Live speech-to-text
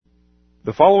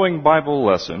The following Bible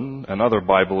lesson and other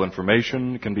Bible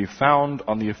information can be found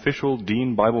on the official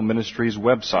Dean Bible Ministries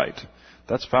website.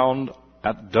 That's found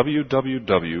at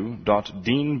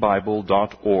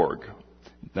www.deanbible.org.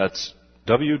 That's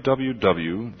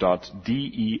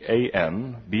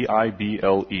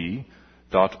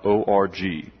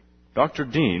www.deanbible.org. Dr.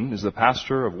 Dean is the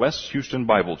pastor of West Houston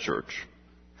Bible Church.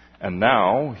 And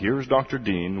now, here's Dr.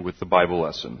 Dean with the Bible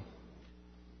lesson.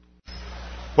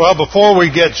 Well, before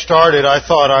we get started, I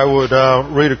thought I would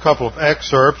read a couple of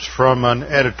excerpts from an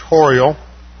editorial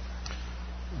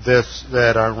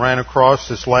that I ran across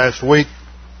this last week,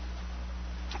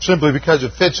 simply because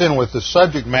it fits in with the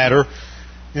subject matter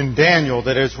in Daniel,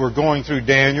 that as we're going through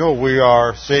Daniel, we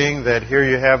are seeing that here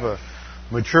you have a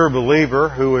mature believer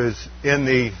who is in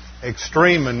the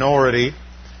extreme minority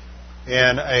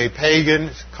in a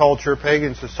pagan culture,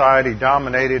 pagan society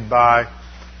dominated by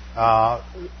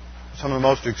some of the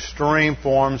most extreme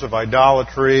forms of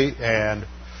idolatry and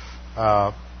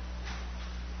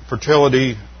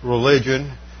fertility religion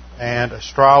and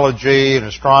astrology and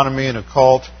astronomy and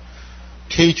occult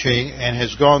teaching, and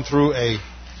has gone through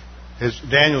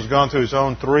Daniel's gone through his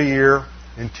own 3-year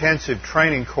intensive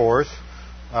training course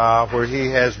where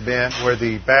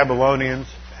the Babylonians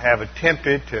have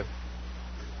attempted to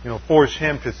force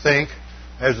him to think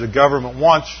as the government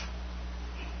wants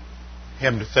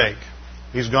him to think.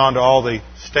 He's gone to all the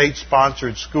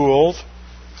state-sponsored schools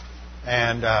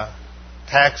and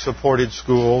tax-supported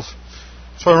schools.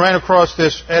 So I ran across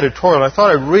this editorial. I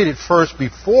thought I'd read it first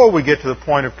before we get to the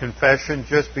point of confession,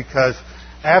 just because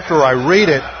after I read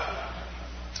it,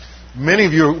 many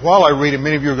of you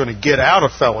are going to get out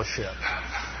of fellowship.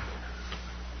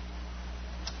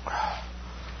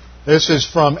 This is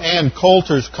from Ann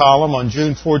Coulter's column on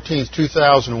June 14,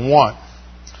 2001.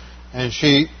 And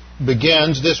she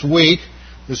begins, "This week,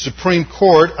 the Supreme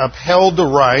Court upheld the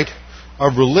right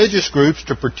of religious groups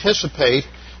to participate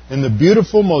in the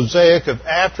beautiful mosaic of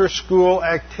after-school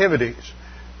activities."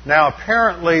 Now,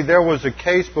 apparently, there was a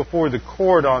case before the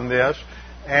court on this,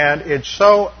 and it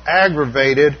so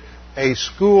aggravated a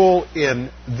school in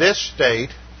this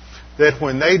state that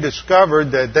when they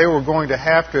discovered that they were going to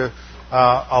have to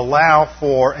allow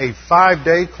for a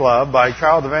 5-day club by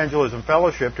Child Evangelism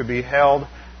Fellowship to be held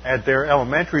at their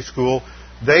elementary school,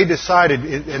 they decided,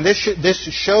 and this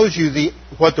shows you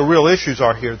what the real issues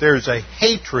are here. There's a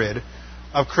hatred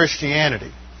of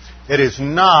Christianity. It is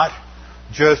not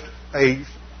just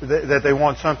that they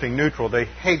want something neutral. They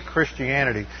hate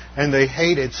Christianity, and they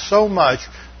hate it so much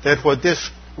that what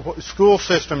this school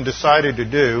system decided to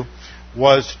do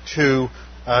was to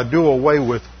do away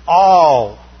with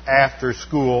all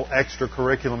after-school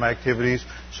extracurriculum activities,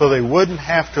 so they wouldn't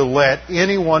have to let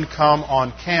anyone come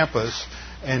on campus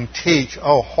and teach,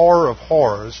 oh, horror of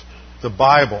horrors, the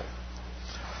Bible.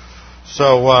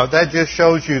 So that just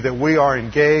shows you that we are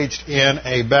engaged in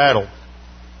a battle.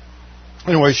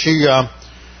 Anyway, she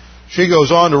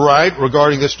goes on to write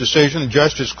regarding this decision.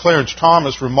 Justice Clarence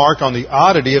Thomas remarked on the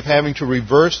oddity of having to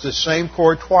reverse the same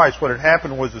court twice. What had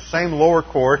happened was the same lower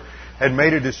court had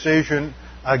made a decision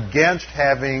against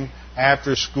having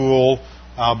after-school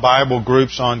Bible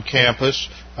groups on campus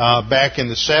back in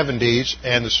the 70s,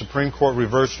 and the Supreme Court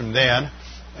reversed them then.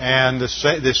 And the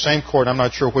same court, I'm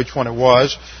not sure which one it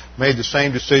was, made the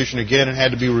same decision again and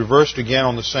had to be reversed again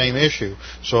on the same issue.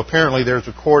 So apparently there's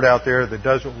a court out there that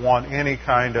doesn't want any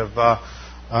kind of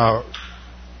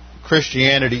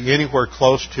Christianity anywhere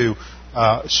close to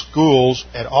schools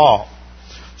at all.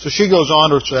 So she goes on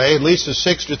to say, at least a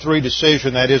 6-3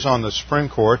 decision, that is on the Supreme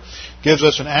Court, gives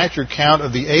us an accurate count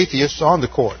of the atheists on the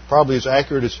court. Probably as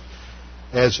accurate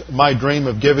as my dream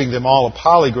of giving them all a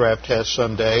polygraph test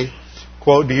someday.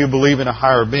 Quote, "Do you believe in a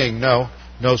higher being?" No.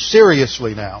 No,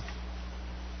 seriously now.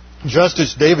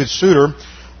 Justice David Souter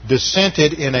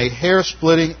dissented in a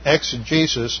hair-splitting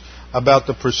exegesis about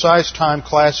the precise time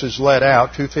classes let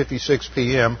out, 2:56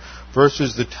 p.m.,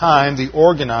 versus the time the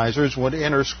organizers would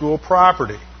enter school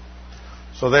property.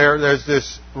 So there's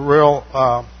this real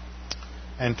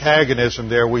antagonism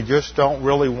there. We just don't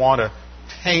really want to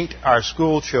taint our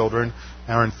school children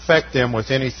or infect them with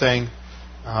anything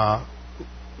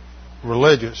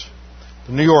religious.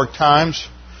 The New York Times,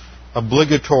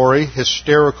 obligatory,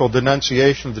 hysterical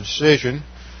denunciation of the decision,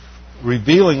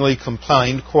 revealingly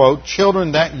complained, quote,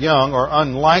 "Children that young are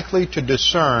unlikely to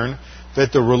discern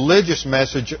that the religious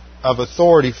message of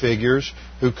authority figures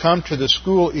who come to the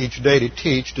school each day to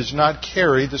teach does not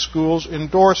carry the school's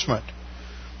endorsement."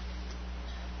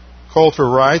 Coulter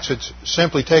writes, "It's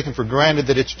simply taken for granted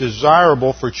that it's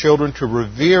desirable for children to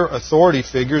revere authority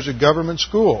figures at government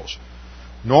schools.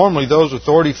 Normally, those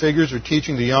authority figures are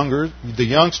teaching the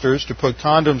youngsters to put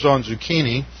condoms on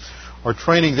zucchini or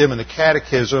training them in the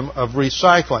catechism of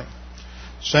recycling.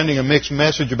 Sending a mixed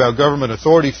message about government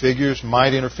authority figures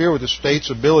might interfere with the state's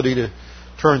ability to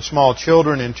turn small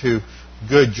children into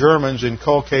good Germans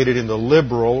inculcated in the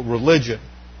liberal religion.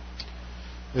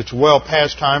 It's well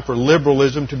past time for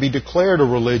liberalism to be declared a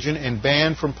religion and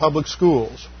banned from public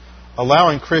schools.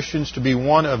 Allowing Christians to be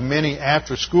one of many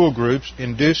after-school groups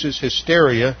induces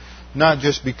hysteria, not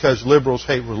just because liberals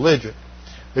hate religion.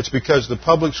 It's because the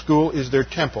public school is their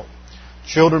temple.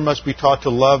 Children must be taught to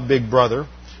love Big Brother,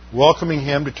 welcoming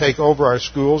him to take over our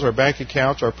schools, our bank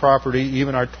accounts, our property,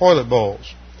 even our toilet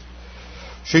bowls.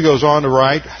 She goes on to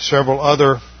write several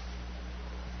other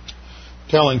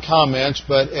telling comments,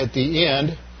 but at the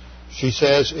end, she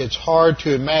says, it's hard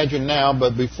to imagine now,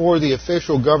 but before the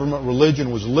official government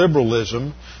religion was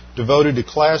liberalism, devoted to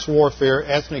class warfare,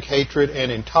 ethnic hatred,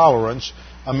 and intolerance,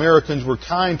 Americans were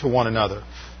kind to one another.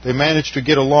 They managed to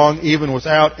get along even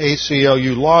without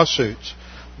ACLU lawsuits.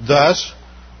 Thus,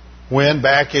 when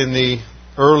back in the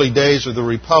early days of the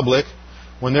Republic,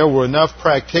 when there were enough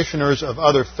practitioners of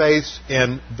other faiths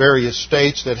in various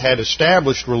states that had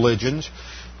established religions,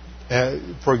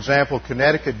 for example,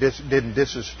 Connecticut didn't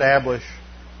disestablish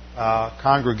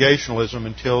Congregationalism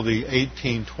until the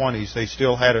 1820s. They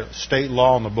still had a state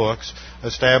law in the books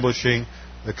establishing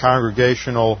the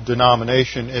Congregational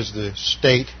denomination as the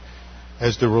state,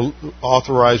 as the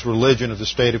authorized religion of the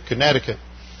state of Connecticut.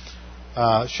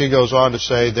 She goes on to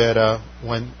say that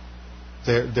when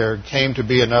there came to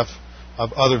be enough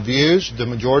of other views, the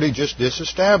majority just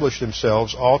disestablished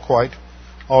themselves, all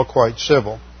quite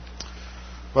civil.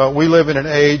 Well, we live in an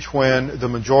age when the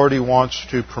majority wants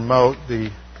to promote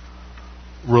the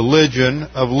religion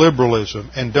of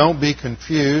liberalism. And don't be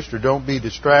confused or don't be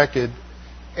distracted.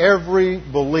 Every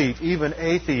belief, even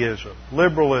atheism,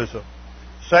 liberalism,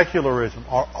 secularism,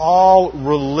 are all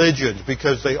religions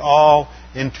because they all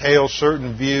entail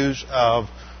certain views of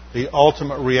the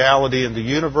ultimate reality in the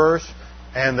universe,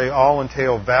 and they all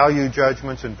entail value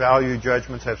judgments, and value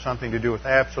judgments have something to do with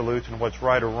absolutes and what's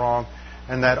right or wrong.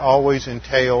 And that always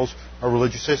entails a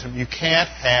religious system. You can't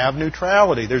have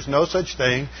neutrality. There's no such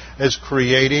thing as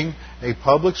creating a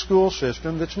public school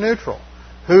system that's neutral.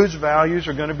 Whose values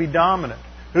are going to be dominant?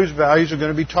 Whose values are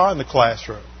going to be taught in the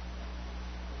classroom?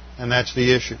 And that's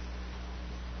the issue.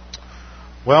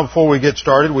 Well, before we get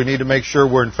started, we need to make sure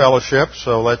we're in fellowship.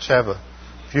 So let's have a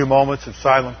few moments of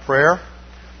silent prayer.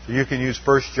 So you can use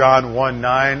 1 John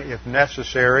 1:9 if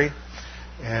necessary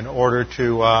in order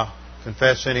to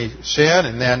confess any sin,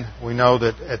 and then we know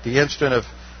that at the instant of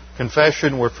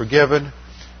confession we're forgiven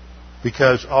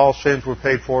because all sins were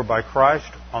paid for by Christ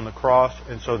on the cross,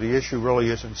 and so the issue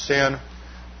really isn't sin.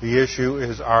 The issue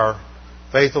is our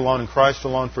faith alone in Christ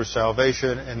alone for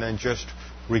salvation, and then just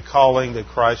recalling that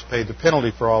Christ paid the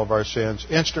penalty for all of our sins.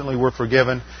 Instantly we're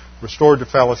forgiven, restored to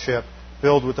fellowship,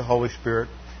 filled with the Holy Spirit,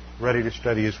 ready to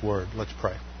study His Word. Let's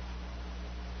pray.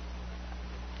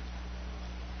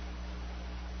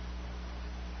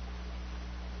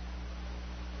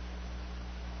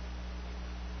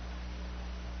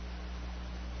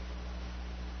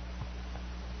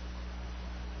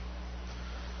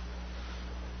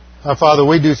 Father,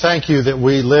 we do thank You that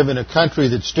we live in a country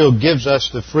that still gives us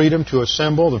the freedom to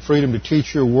assemble, the freedom to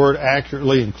teach Your Word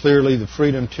accurately and clearly, the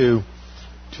freedom to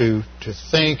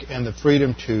think, and the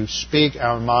freedom to speak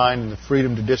our mind, and the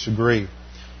freedom to disagree.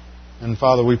 And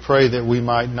Father, we pray that we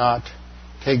might not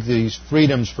take these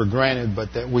freedoms for granted,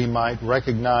 but that we might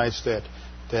recognize that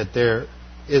there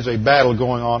is a battle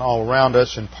going on all around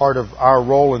us, and part of our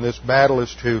role in this battle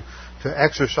is to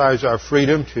exercise our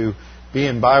freedom to be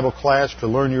in Bible class, to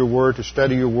learn Your Word, to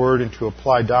study Your Word, and to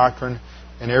apply doctrine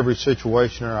in every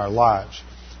situation in our lives.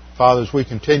 Father, as we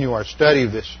continue our study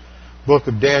of this book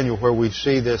of Daniel, where we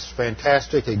see this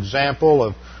fantastic example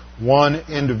of one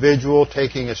individual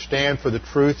taking a stand for the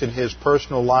truth in his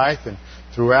personal life and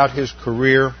throughout his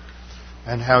career,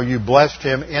 and how You blessed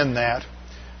him in that,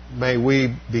 may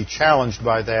we be challenged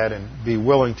by that and be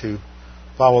willing to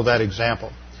follow that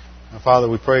example. Now, Father,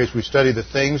 we pray as we study the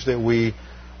things that we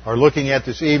are looking at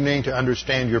this evening to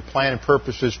understand Your plan and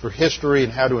purposes for history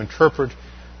and how to interpret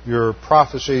Your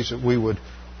prophecies, that we would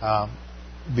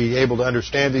be able to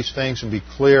understand these things and be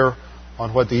clear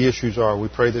on what the issues are. We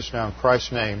pray this now in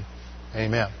Christ's name.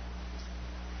 Amen.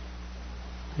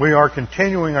 We are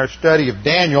continuing our study of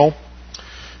Daniel,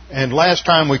 and last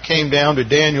time we came down to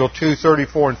Daniel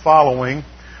 2:34 and following,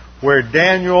 where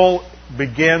Daniel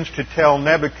begins to tell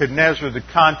Nebuchadnezzar the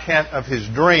content of his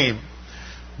dream.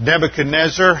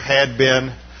 Nebuchadnezzar had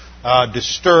been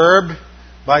disturbed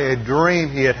by a dream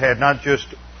he had had, not just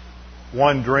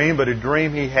one dream, but a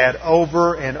dream he had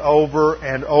over and over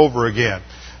and over again.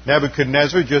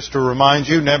 Nebuchadnezzar, just to remind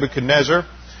you, Nebuchadnezzar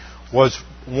was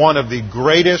one of the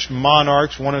greatest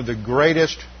monarchs, one of the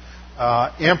greatest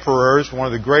emperors, one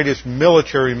of the greatest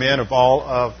military men of all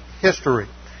of history.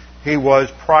 He was,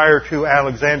 prior to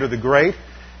Alexander the Great,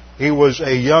 he was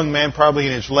a young man, probably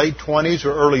in his late 20s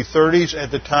or early 30s,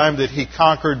 at the time that he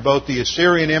conquered both the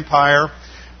Assyrian Empire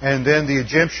and then the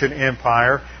Egyptian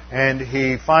Empire, and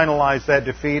he finalized that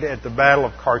defeat at the Battle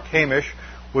of Carchemish,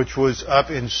 which was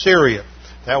up in Syria.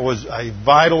 That was a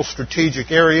vital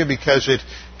strategic area because it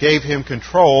gave him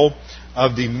control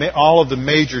of all of the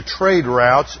major trade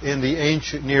routes in the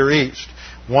ancient Near East.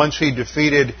 Once he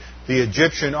defeated the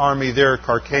Egyptian army there at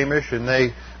Carchemish and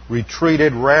they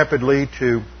retreated rapidly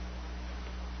to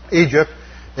Egypt,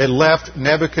 it left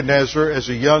Nebuchadnezzar as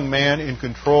a young man in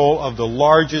control of the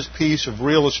largest piece of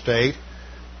real estate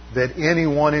that any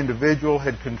one individual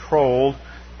had controlled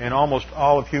in almost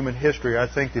all of human history. I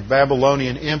think the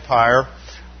Babylonian Empire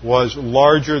was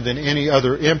larger than any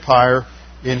other empire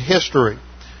in history.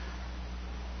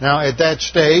 Now, at that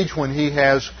stage, when he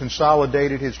has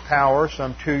consolidated his power,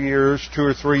 some 2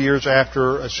 or 3 years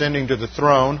after ascending to the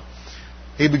throne,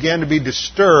 he began to be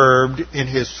disturbed in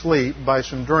his sleep by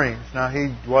some dreams. Now,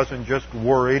 he wasn't just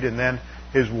worried, and then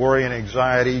his worry and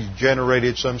anxiety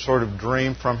generated some sort of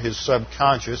dream from his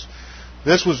subconscious.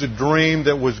 This was a dream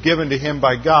that was given to him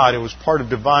by God. It was part of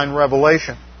divine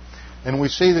revelation. And we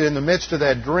see that in the midst of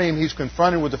that dream, he's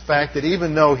confronted with the fact that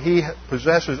even though he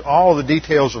possesses all the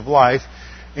details of life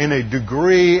in a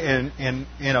degree and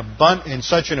in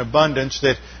such an abundance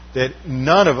that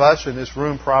none of us in this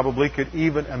room probably could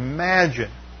even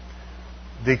imagine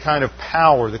the kind of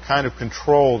power, the kind of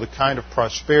control, the kind of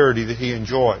prosperity that he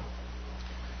enjoyed.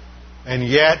 And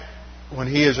yet, when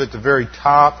he is at the very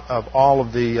top of all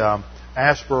of the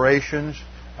aspirations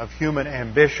of human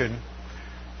ambition,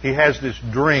 he has this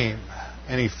dream,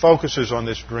 and he focuses on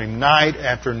this dream night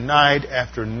after night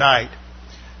after night.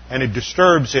 And it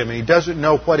disturbs him, and he doesn't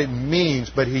know what it means,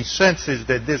 but he senses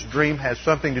that this dream has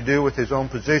something to do with his own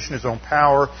position, his own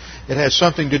power. It has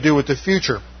something to do with the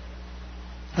future.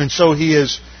 And so he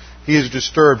is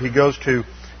disturbed. He goes to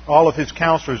all of his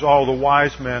counselors, all of the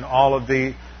wise men, all of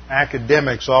the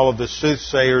academics, all of the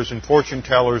soothsayers and fortune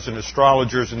tellers and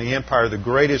astrologers in the empire, the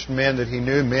greatest men that he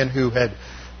knew, men who had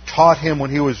taught him when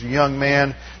he was a young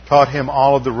man, taught him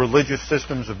all of the religious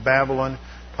systems of Babylon,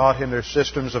 taught him their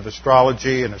systems of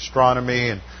astrology and astronomy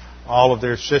and all of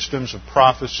their systems of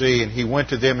prophecy. And he went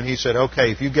to them and he said,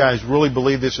 okay, if you guys really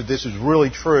believe this, that this is really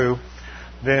true,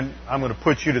 then I'm going to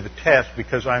put you to the test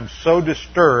because I'm so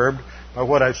disturbed by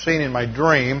what I've seen in my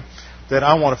dream that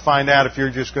I want to find out if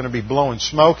you're just going to be blowing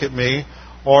smoke at me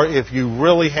or if you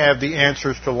really have the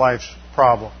answers to life's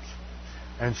problems.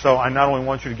 And so I not only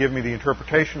want you to give me the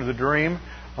interpretation of the dream,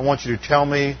 I want you to tell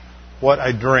me what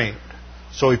I dreamed.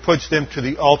 So he puts them to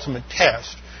the ultimate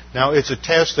test. Now, it's a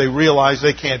test they realize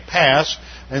they can't pass,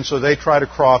 and so they try to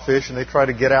crawfish, and they try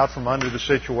to get out from under the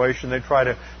situation. They try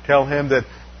to tell him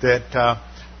that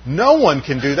no one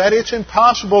can do that. It's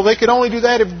impossible. They could only do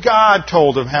that if God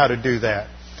told them how to do that.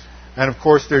 And, of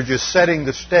course, they're just setting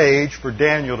the stage for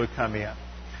Daniel to come in.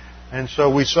 And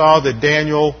so we saw that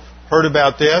Daniel heard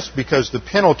about this because the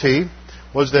penalty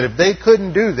was that if they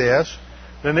couldn't do this,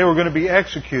 then they were going to be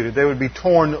executed. They would be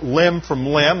torn limb from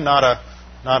limb, not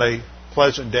a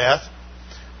pleasant death.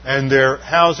 And their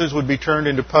houses would be turned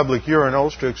into public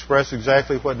urinals to express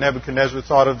exactly what Nebuchadnezzar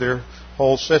thought of their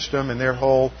whole system and their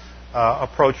whole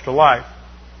approach to life.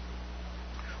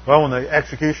 Well, when the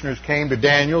executioners came to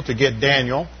Daniel to get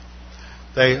Daniel,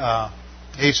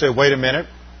 he said, wait a minute,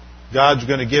 God's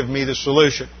going to give me the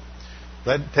solution.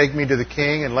 Take me to the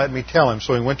king and let me tell him.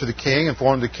 So he went to the king,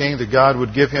 informed the king that God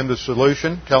would give him the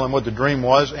solution, tell him what the dream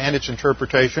was and its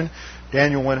interpretation.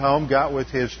 Daniel went home, got with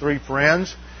his 3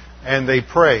 friends, and they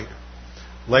prayed.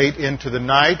 Late into the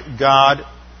night, God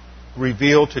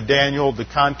revealed to Daniel the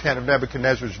content of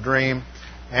Nebuchadnezzar's dream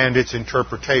and its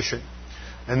interpretation.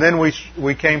 And then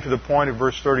we came to the point of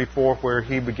verse 34 where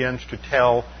he begins to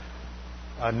tell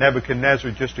Nebuchadnezzar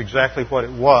just exactly what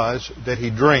it was that he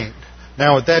dreamed.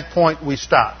 Now, at that point, we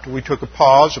stopped. We took a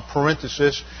pause, a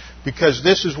parenthesis, because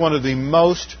this is one of the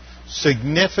most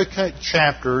significant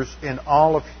chapters in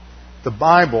all of the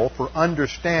Bible for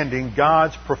understanding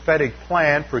God's prophetic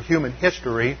plan for human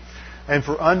history and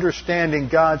for understanding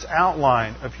God's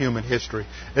outline of human history.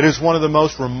 It is one of the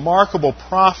most remarkable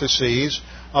prophecies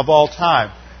of all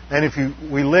time. And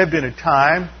we lived in a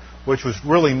time which was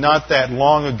really not that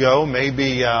long ago,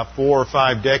 maybe 4 or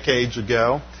 5 decades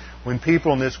ago, when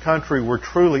people in this country were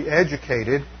truly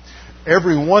educated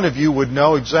every one of you would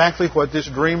know exactly what this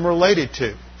dream related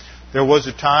to. There was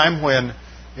a time when,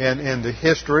 in the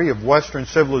history of Western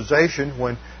civilization,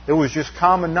 when it was just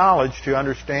common knowledge to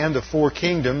understand the 4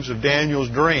 kingdoms of Daniel's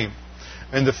dream.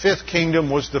 And the 5th kingdom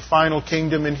was the final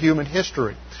kingdom in human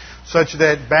history, such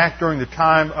that back during the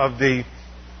time of the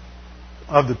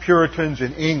Puritans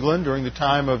in England, during the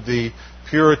time of the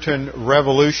Puritan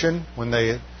Revolution, when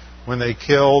they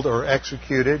killed or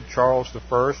executed Charles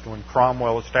I, when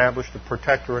Cromwell established the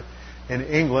Protectorate in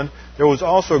England, there was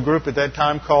also a group at that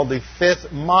time called the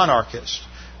 5th Monarchists.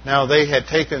 Now, they had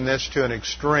taken this to an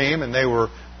extreme, and they were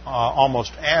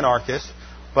almost anarchists,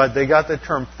 but they got the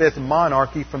term 5th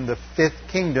monarchy from the 5th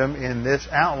kingdom in this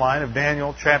outline of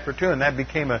Daniel chapter 2, and that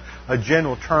became a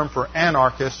general term for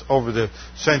anarchists over the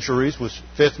centuries, was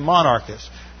 5th monarchists.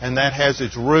 And that has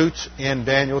its roots in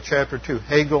Daniel chapter 2.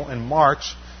 Hegel and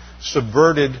Marx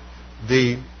subverted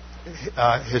the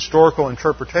historical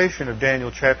interpretation of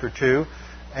Daniel chapter 2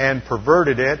 and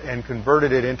perverted it and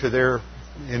converted it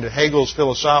into Hegel's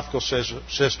philosophical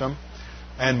system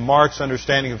and Marx's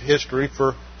understanding of history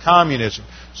for communism.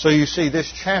 So you see,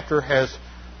 this chapter has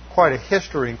quite a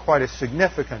history and quite a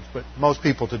significance, but most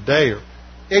people today are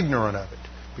ignorant of it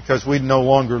because we no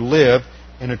longer live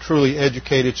in a truly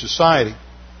educated society.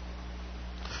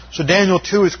 So Daniel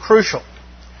 2 is crucial.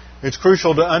 It's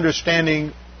crucial to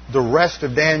understanding the rest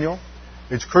of Daniel.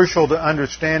 It's crucial to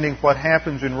understanding what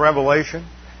happens in Revelation.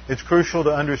 It's crucial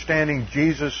to understanding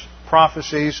Jesus'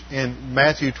 prophecies in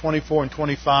Matthew 24 and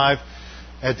 25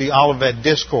 at the Olivet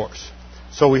Discourse.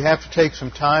 So we have to take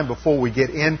some time before we get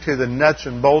into the nuts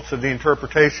and bolts of the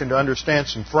interpretation to understand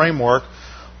some framework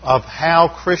of how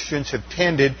Christians have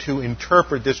tended to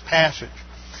interpret this passage.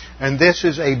 And this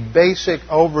is a basic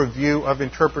overview of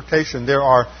interpretation. There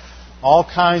are all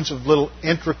kinds of little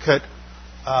intricate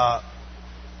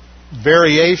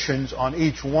variations on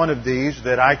each one of these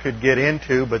that I could get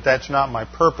into, but that's not my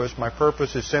purpose. My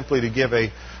purpose is simply to give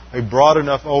a broad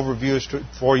enough overview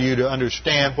for you to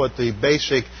understand what the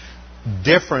basic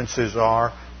differences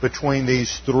are between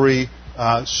these 3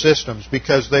 systems,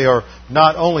 because they are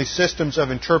not only systems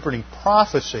of interpreting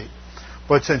prophecy,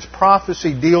 but since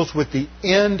prophecy deals with the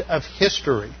end of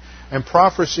history, and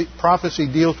prophecy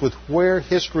deals with where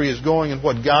history is going and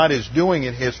what God is doing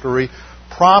in history,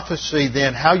 prophecy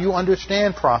then, how you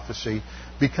understand prophecy,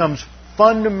 becomes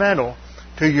fundamental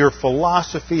to your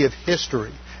philosophy of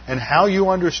history. And how you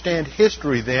understand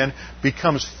history then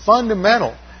becomes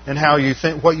fundamental in how you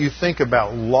think, what you think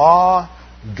about law,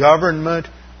 government,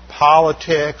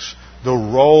 politics, the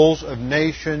roles of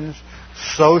nations,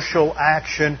 social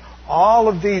action. All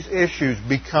of these issues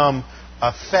become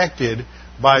affected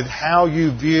by how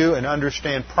you view and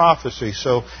understand prophecy.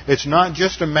 So it's not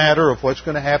just a matter of what's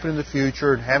going to happen in the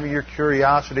future and having your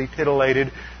curiosity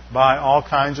titillated by all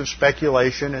kinds of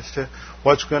speculation as to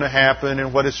what's going to happen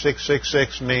and what does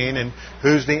 666 mean and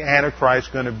who's the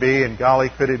Antichrist going to be, and golly,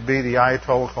 could it be the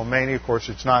Ayatollah Khomeini? Of course,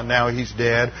 it's not now, he's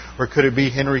dead. Or could it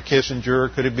be Henry Kissinger? Or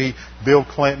could it be Bill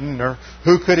Clinton? Or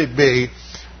who could it be?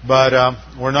 But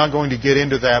we're not going to get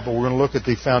into that, but we're going to look at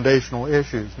the foundational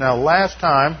issues. Now, last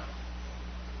time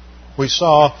we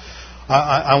saw,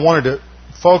 I wanted to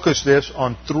focus this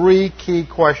on 3 key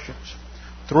questions.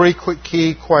 3 quick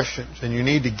key questions, and you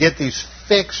need to get these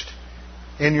fixed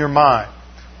in your mind.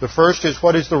 The first is,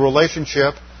 what is the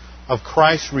relationship of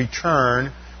Christ's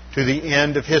return to the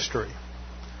end of history?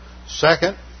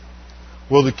 Second,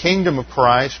 will the kingdom of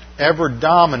Christ ever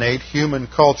dominate human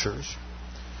cultures?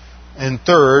 And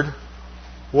third,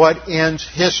 what ends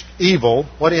evil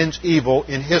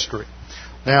in history?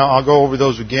 Now, I'll go over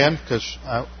those again because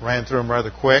I ran through them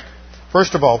rather quick.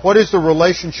 First of all, what is the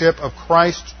relationship of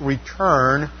Christ's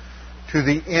return to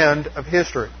the end of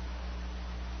history?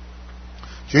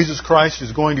 Jesus Christ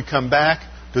is going to come back.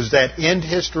 Does that end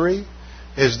history?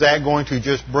 Is that going to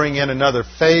just bring in another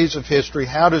phase of history?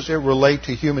 How does it relate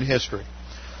to human history?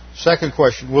 Second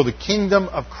question, will the kingdom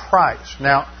of Christ...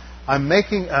 Now, I'm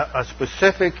making a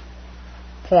specific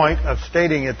point of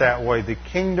stating it that way. The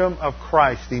kingdom of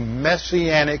Christ, the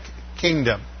Messianic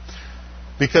kingdom.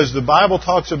 Because the Bible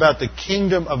talks about the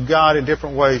kingdom of God in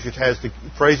different ways. It has the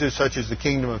phrases such as the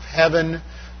kingdom of heaven,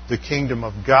 the kingdom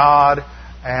of God,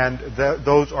 and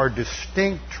those are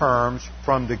distinct terms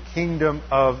from the kingdom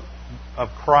of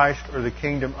Christ or the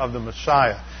kingdom of the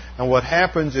Messiah. And what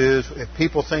happens is, if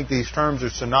people think these terms are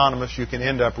synonymous, you can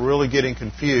end up really getting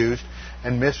confused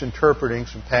and misinterpreting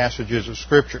some passages of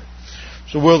Scripture.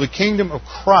 So will the kingdom of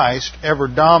Christ ever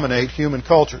dominate human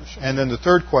cultures? And then the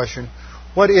third question,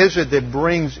 what is it that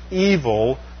brings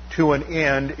evil to an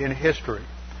end in history?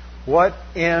 What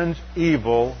ends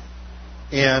evil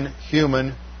in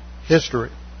human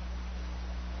history?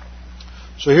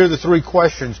 So here are the three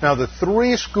questions. Now, the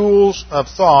three schools of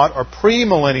thought are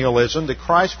premillennialism, that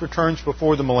Christ returns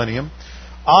before the millennium,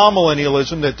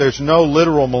 amillennialism, that there's no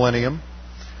literal millennium,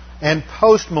 and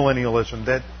postmillennialism,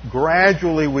 that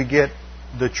gradually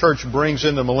the church brings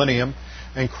in the millennium,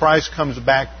 and Christ comes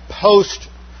back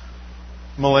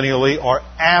post-millennially or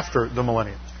after the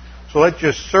millennium. So let's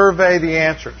just survey the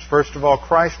answers. First of all,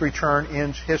 Christ's return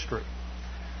ends history.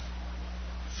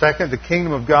 Second, the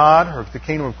kingdom of God, or the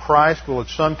kingdom of Christ, will at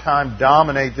some time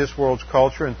dominate this world's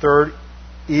culture. And third,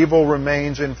 evil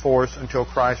remains in force until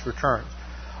Christ returns.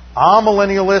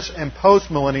 Amillennialists and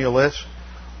postmillennialists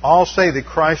all say that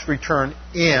Christ's return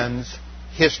ends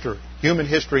history. Human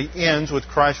history ends with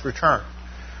Christ's return.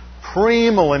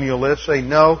 Premillennialists say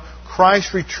no,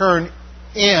 Christ's return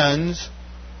ends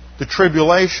the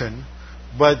tribulation,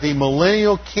 but the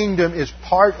millennial kingdom is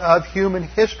part of human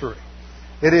history.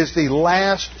 It is the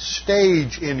last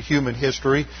stage in human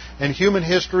history, and human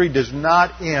history does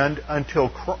not end until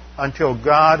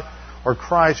God or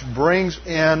Christ brings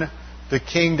in the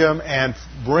kingdom and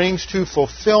brings to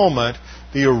fulfillment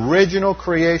the original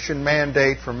creation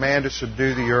mandate for man to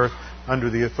subdue the earth under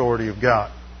the authority of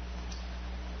God.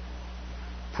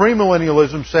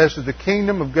 Premillennialism says that the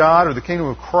kingdom of God or the kingdom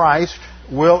of Christ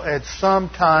will at some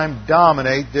time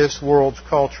dominate this world's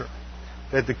culture.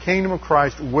 That the kingdom of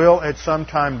Christ will at some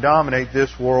time dominate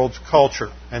this world's culture.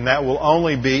 And that will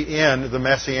only be in the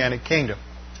Messianic kingdom.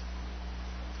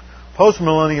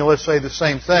 Postmillennialists say the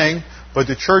same thing, but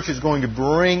the church is going to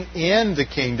bring in the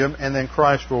kingdom and then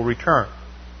Christ will return.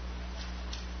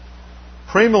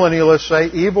 Premillennialists say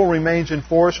evil remains in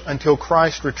force until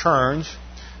Christ returns.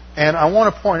 And I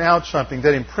want to point out something,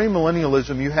 that in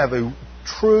premillennialism you have a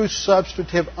true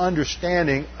substantive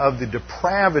understanding of the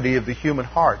depravity of the human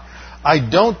heart. I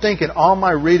don't think in all my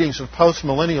readings of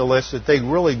postmillennialists that they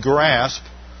really grasp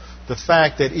the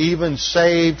fact that even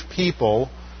saved people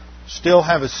still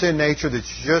have a sin nature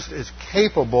that's just as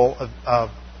capable of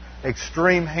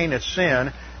extreme heinous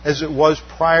sin as it was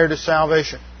prior to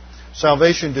salvation.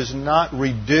 Salvation does not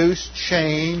reduce,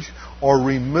 change, or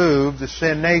remove the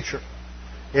sin nature.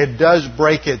 It does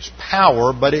break its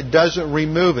power, but it doesn't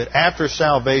remove it. After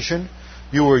salvation,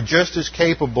 you were just as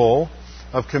capable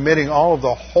of committing all of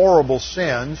the horrible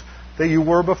sins that you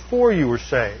were before you were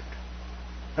saved.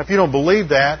 Now, if you don't believe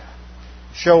that,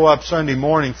 show up Sunday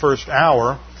morning, first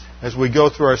hour, as we go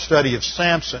through our study of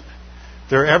Samson. If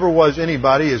there ever was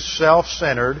anybody as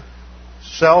self-centered,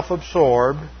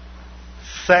 self-absorbed,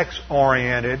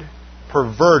 sex-oriented,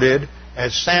 perverted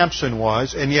as Samson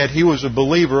was, and yet he was a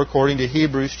believer according to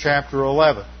Hebrews chapter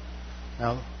 11.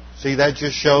 Now, see, that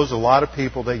just shows a lot of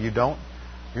people that you don't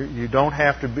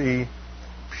have to be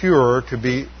pure to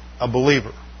be a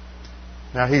believer.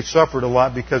 Now, he suffered a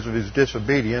lot because of his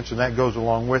disobedience, and that goes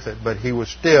along with it, but he was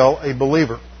still a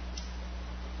believer.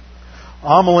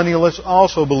 Amillennialists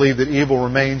also believe that evil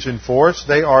remains in force.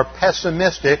 They are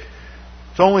pessimistic.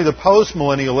 It's only the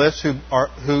postmillennialists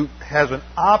who has an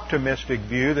optimistic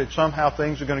view that somehow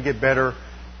things are going to get better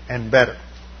and better.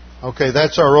 Okay,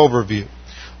 that's our overview.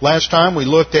 Last time we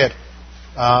looked at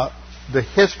the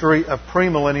history of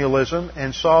premillennialism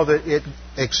and saw that it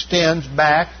extends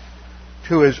back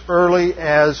to as early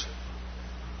as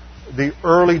the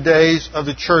early days of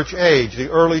the church age. The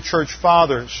early church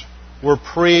fathers were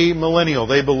premillennial.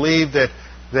 They believed that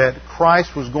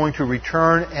Christ was going to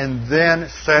return and then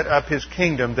set up His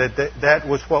kingdom. That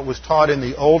was what was taught in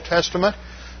the Old Testament,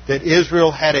 that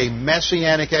Israel had a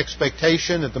messianic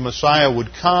expectation that the Messiah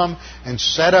would come and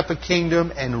set up a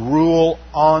kingdom and rule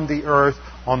on the earth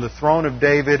on the throne of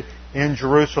David in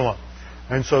Jerusalem.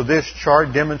 And so this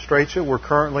chart demonstrates it. We're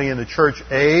currently in the church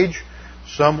age,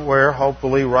 somewhere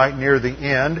hopefully right near the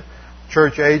end.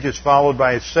 Church age is followed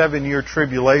by a 7-year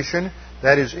tribulation.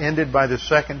 That is ended by the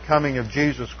second coming of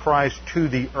Jesus Christ to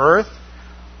the earth.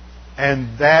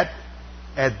 And that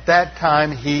at that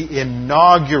time He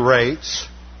inaugurates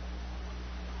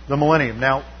the millennium.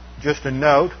 Now, just a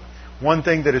note, one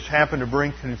thing that has happened to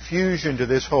bring confusion to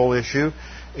this whole issue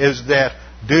is that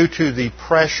due to the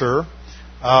pressure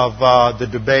of the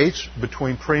debates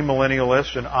between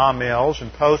premillennialists and amills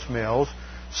and postmills,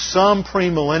 some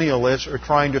premillennialists are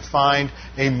trying to find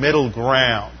a middle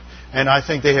ground. And I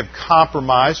think they have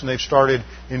compromised and they've started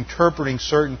interpreting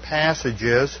certain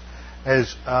passages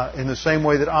as in the same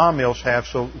way that amills have.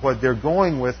 So what they're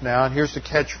going with now, and here's the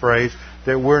catchphrase,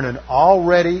 that we're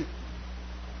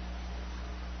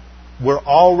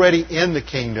already in the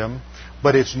kingdom,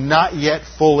 but it's not yet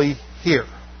fully here.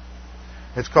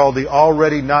 It's called the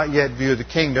already not yet view of the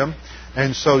kingdom.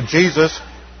 And so Jesus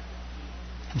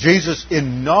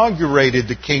inaugurated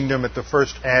the kingdom at the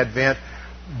first advent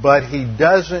but He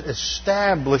doesn't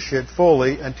establish it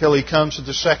fully until He comes at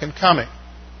the second coming.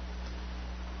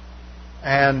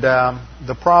 And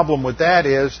the problem with that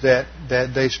is that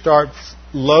they start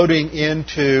loading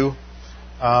into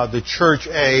the church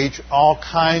age all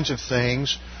kinds of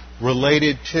things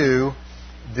related to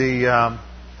the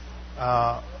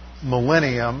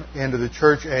millennium into the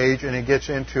church age, and it gets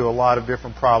into a lot of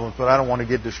different problems. But I don't want to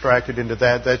get distracted into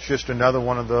that. That's just another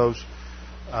one of those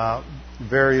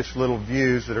various little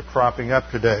views that are cropping up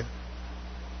today.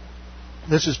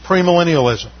 This is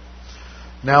premillennialism.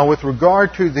 Now, with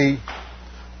regard to the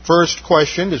first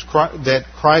question, that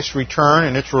Christ's return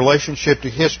and its relationship to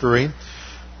history,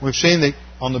 we've seen that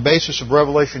on the basis of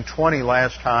Revelation 20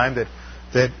 last time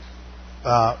that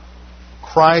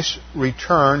Christ's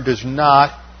return does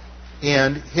not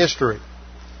end history.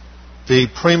 The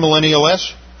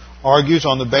premillennialist argues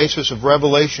on the basis of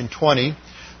Revelation 20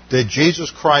 that Jesus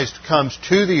Christ comes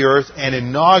to the earth and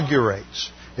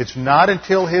inaugurates. It's not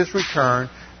until His return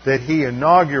that He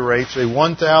inaugurates a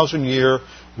 1,000-year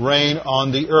reign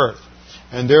on the earth.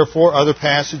 And therefore, other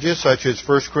passages such as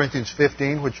 1 Corinthians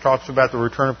 15, which talks about the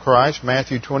return of Christ,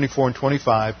 Matthew 24 and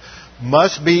 25,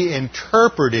 must be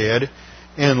interpreted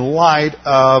in light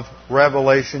of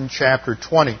Revelation chapter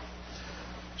 20.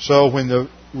 So when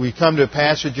we come to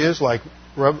passages like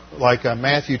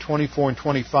Matthew 24 and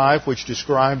 25, which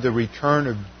describe the return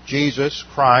of Jesus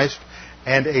Christ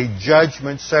and a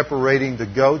judgment separating the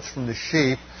goats from the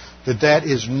sheep, that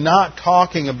is not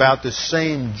talking about the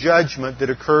same judgment that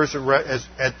occurs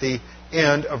at the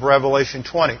end of Revelation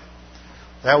 20.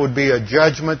 That would be a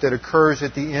judgment that occurs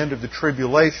at the end of the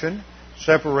tribulation,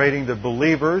 separating the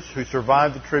believers who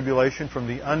survive the tribulation from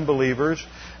the unbelievers,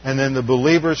 and then the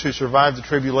believers who survive the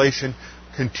tribulation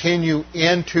continue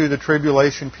into the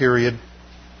tribulation period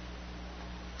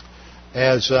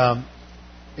as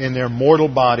in their mortal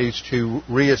bodies to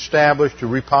reestablish, to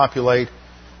repopulate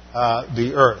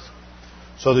the earth.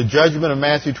 So the judgment of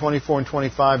Matthew 24 and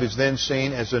 25 is then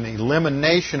seen as an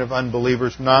elimination of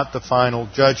unbelievers, not the final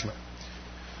judgment.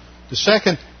 The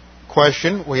second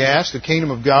question we ask, the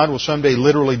kingdom of God will someday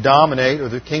literally dominate, or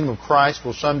the kingdom of Christ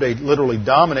will someday literally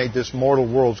dominate this mortal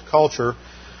world's culture.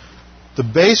 The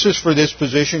basis for this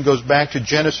position goes back to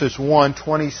Genesis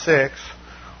 1:26,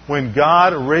 when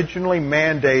God originally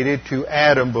mandated to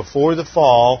Adam before the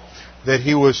fall that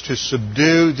he was to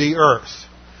subdue the earth.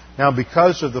 Now,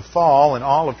 because of the fall and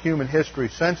all of human history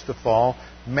since the fall,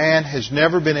 man has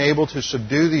never been able to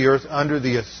subdue the earth under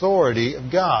the authority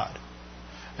of God.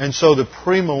 And so the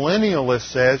premillennialist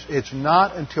says it's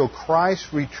not until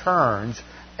Christ returns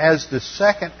as the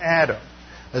second Adam,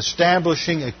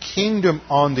 establishing a kingdom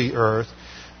on the earth,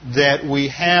 that we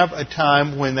have a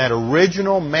time when that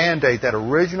original mandate, that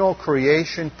original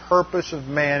creation purpose of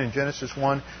man in Genesis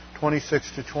 1:26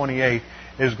 to 28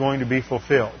 is going to be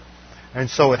fulfilled. And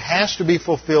so it has to be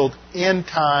fulfilled in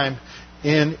time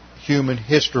in human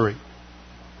history.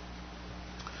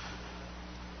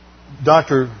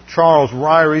 Dr. Charles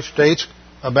Ryrie states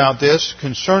about this,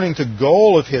 concerning the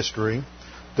goal of history,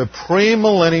 the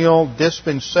premillennial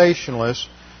dispensationalist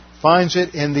finds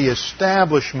it in the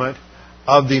establishment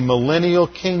of the millennial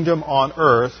kingdom on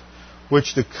earth,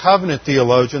 which the covenant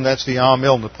theologian, that's the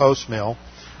amill and the postmill,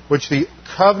 which the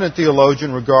covenant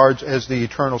theologian regards as the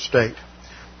eternal state.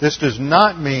 This does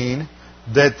not mean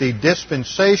that the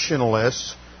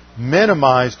dispensationalists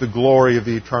minimize the glory of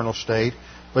the eternal state,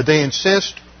 but they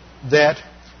insist that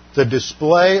the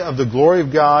display of the glory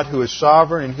of God, who is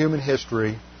sovereign in human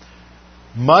history,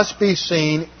 must be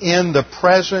seen in the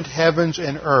present heavens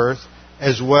and earth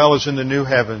as well as in the new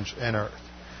heavens and earth.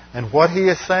 And what he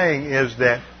is saying is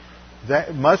that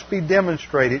must be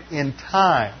demonstrated in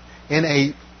time, in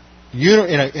a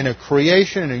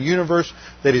creation, in a universe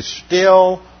that is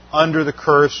still under the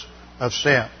curse of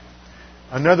sin.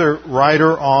 Another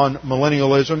writer on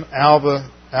millennialism,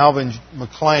 Alvin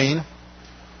McLean,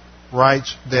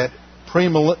 writes that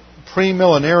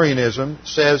premillenarianism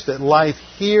says that life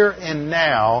here and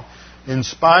now, in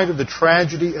spite of the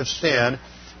tragedy of sin,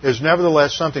 is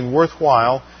nevertheless something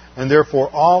worthwhile, and therefore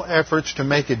all efforts to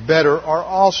make it better are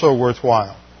also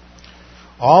worthwhile.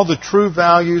 All the true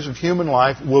values of human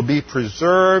life will be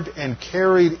preserved and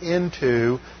carried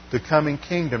into the coming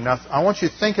kingdom. Now, I want you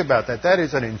to think about that. That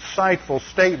is an insightful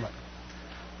statement.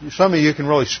 Some of you can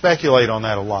really speculate on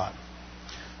that a lot.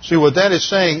 See, what that is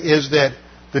saying is that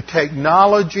the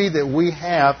technology that we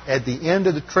have at the end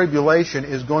of the tribulation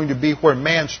is going to be where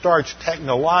man starts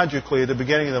technologically at the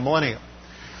beginning of the millennium.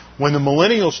 When the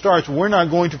millennial starts, we're not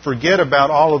going to forget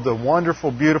about all of the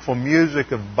wonderful, beautiful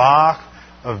music of Bach,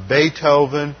 of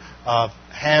Beethoven, of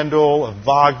Handel, of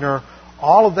Wagner.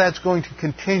 all of that's going to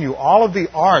continue. All of the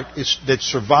art that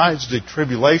survives the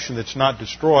tribulation, that's not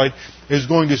destroyed, is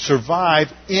going to survive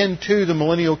into the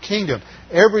millennial kingdom.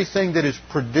 Everything that is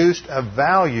produced of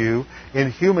value in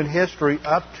human history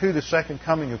up to the second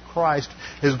coming of Christ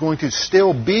is going to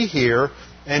still be here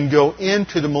and go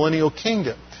into the millennial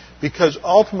kingdom. Because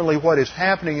ultimately what is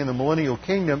happening in the millennial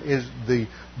kingdom is the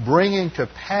bringing to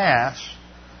pass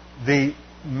the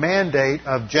mandate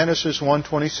of Genesis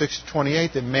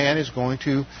 1:26-28 that man is going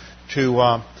to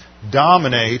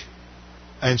dominate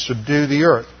and subdue the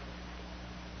earth.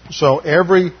 So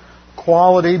every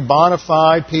quality, bona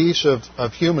fide piece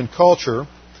of human culture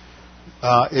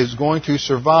is going to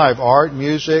survive. Art,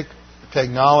 music,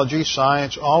 technology,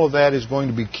 science, all of that is going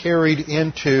to be carried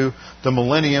into the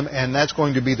millennium, and that's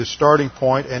going to be the starting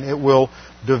point, and it will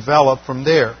develop from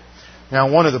there. Now,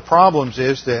 one of the problems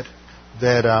is that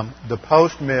the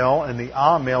post-mill and the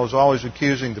a-mill is always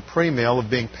accusing the pre-mill of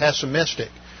being pessimistic.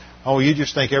 Oh, you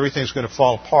just think everything's going to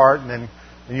fall apart, and then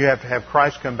you have to have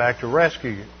Christ come back to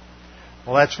rescue you.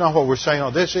 Well, that's not what we're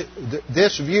saying.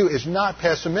 This view is not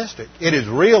pessimistic. It is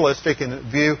realistic in the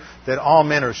view that all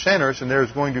men are sinners and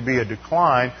there's going to be a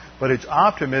decline, but it's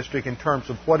optimistic in terms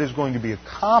of what is going to be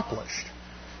accomplished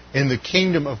in the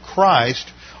kingdom of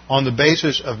Christ on the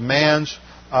basis of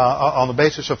on the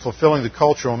basis of fulfilling the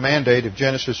cultural mandate of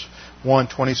Genesis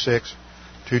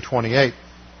 1:26-28.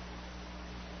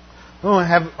 I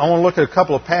want to look at a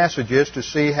couple of passages to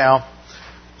see how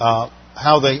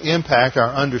they impact our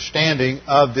understanding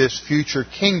of this future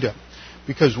kingdom.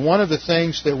 Because one of the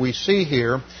things that we see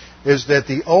here is that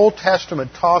the Old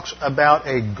Testament talks about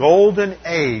a golden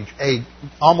age, an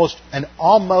almost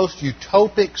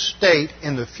utopic state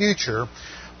in the future,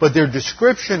 but their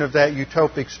description of that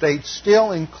utopic state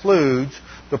still includes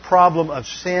the problem of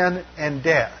sin and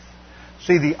death.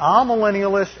 See, the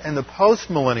amillennialists and the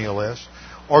postmillennialists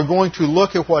are going to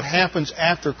look at what happens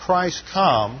after Christ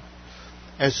comes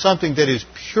as something that is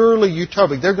purely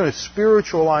utopic. They're going to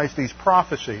spiritualize these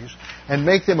prophecies and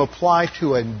make them apply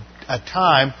to a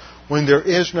time when there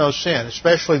is no sin,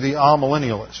 especially the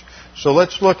amillennialists. So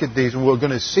let's look at these, and we're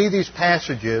going to see these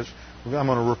passages. I'm going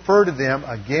to refer to them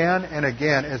again and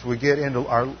again as we get into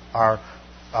our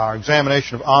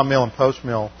examination of amill and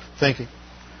post-mill thinking.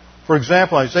 For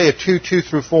example, Isaiah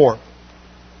 2:2-4.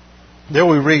 There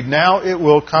we read, "Now it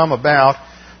will come about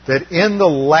that in the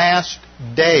last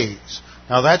days..."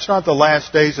 Now that's not the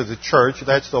last days of the church,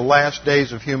 that's the last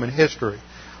days of human history.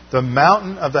 "The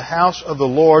mountain of the house of the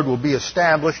Lord will be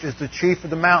established as the chief of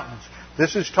the mountains."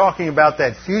 This is talking about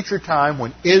that future time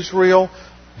when Israel,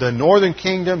 the northern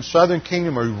kingdom, southern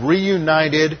kingdom are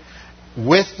reunited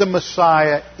with the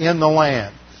Messiah in the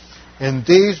land.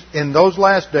 In those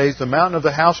last days, the mountain of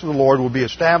the house of the Lord will be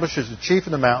established as the chief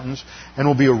of the mountains and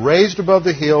will be raised above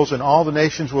the hills, and all the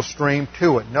nations will stream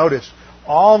to it. Notice,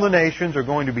 all the nations are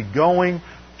going to be going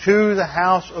to the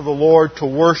house of the Lord to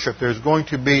worship. There's going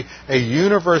to be a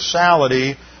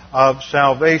universality of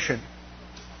salvation.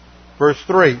 Verse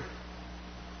 3.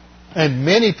 "And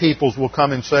many peoples will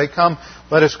come and say, 'Come,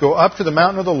 let us go up to the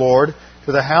mountain of the Lord,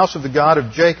 to the house of the God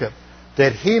of Jacob,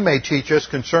 that He may teach us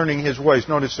concerning His ways.'"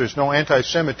 Notice there's no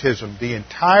anti-Semitism. The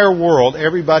entire world,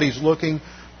 everybody's looking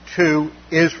to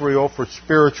Israel for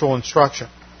spiritual instruction.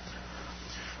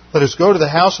 "Let us go to the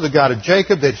house of the God of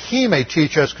Jacob, that He may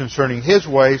teach us concerning His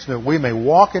ways, and that we may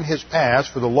walk in His paths.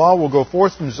 For the law will go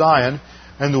forth from Zion,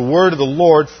 and the word of the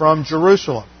Lord from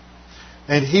Jerusalem.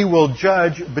 And He will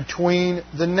judge between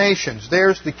the nations."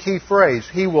 There's the key phrase.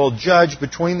 He will judge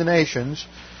between the nations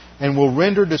and will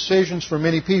render decisions for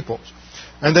many peoples.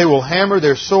 "And they will hammer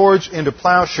their swords into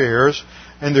plowshares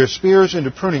and their spears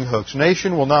into pruning hooks.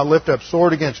 Nation will not lift up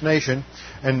sword against nation,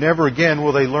 and never again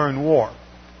will they learn war."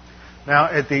 Now,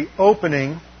 at the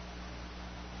opening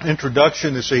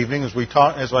introduction this evening,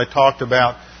 as I talked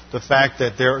about the fact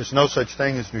that there is no such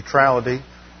thing as neutrality,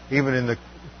 even in the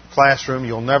classroom,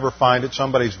 you'll never find it.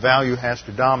 Somebody's value has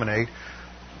to dominate.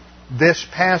 This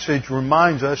passage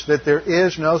reminds us that there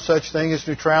is no such thing as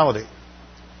neutrality.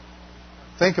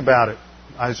 Think about it.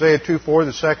 Isaiah 2:4,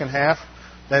 the second half,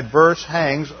 that verse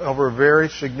hangs over a very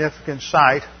significant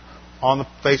site on the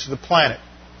face of the planet.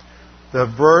 The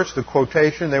verse, the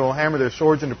quotation, "They will hammer their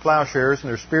swords into plowshares and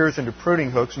their spears into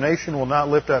pruning hooks. Nation will not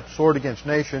lift up sword against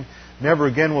nation. Never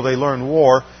again will they learn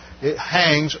war." It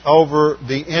hangs over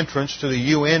the entrance to the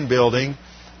UN building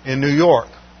in New York.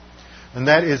 And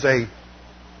that is a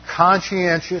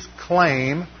conscientious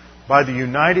claim by the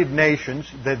United Nations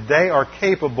that they are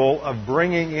capable of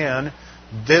bringing in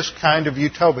this kind of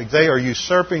utopic. They are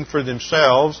usurping for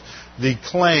themselves the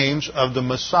claims of the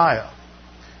Messiah.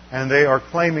 And they are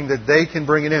claiming that they can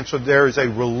bring it in. So there is a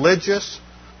religious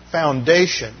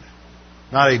foundation,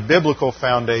 not a biblical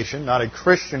foundation, not a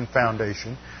Christian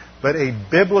foundation, but a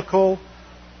biblical,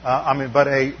 but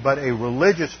a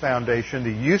religious foundation,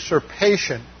 the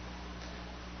usurpation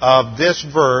of this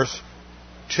verse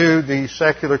to the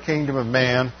secular kingdom of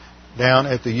man down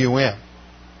at the UN.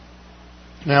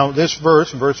 Now, this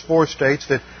verse, verse 4, states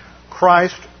that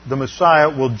Christ, the Messiah,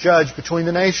 will judge between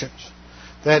the nations.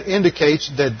 That indicates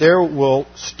that there will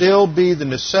still be the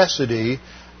necessity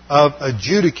of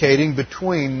adjudicating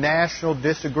between national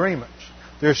disagreements.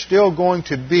 There's still going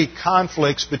to be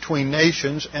conflicts between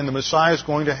nations, and the Messiah is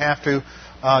going to have to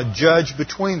judge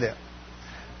between them.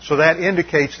 So that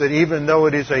indicates that even though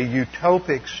it is a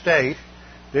utopic state,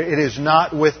 it is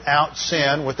not without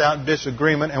sin, without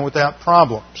disagreement, and without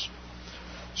problems.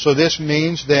 So this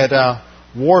means that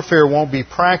warfare won't be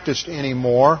practiced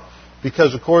anymore,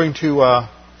 because according to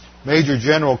Major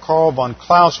General Karl von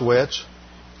Clausewitz,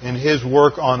 in his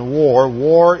work on war,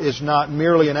 war is not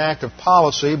merely an act of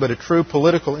policy, but a true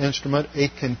political instrument, a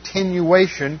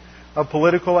continuation of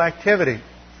political activity.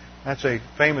 That's a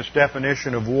famous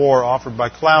definition of war offered by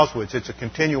Clausewitz. It's a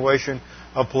continuation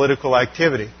of political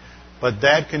activity. But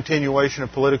that continuation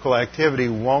of political activity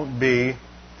won't be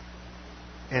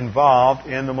involved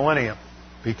in the millennium,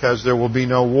 because there will be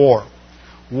no war.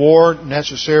 War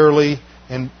necessarily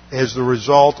is the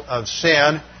result of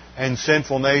sin and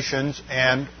sinful nations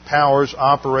and powers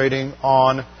operating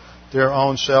on their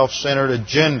own self-centered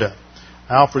agenda.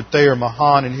 Alfred Thayer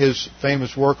Mahan, in his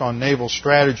famous work on naval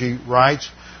strategy, writes,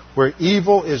 "Where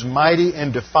evil is mighty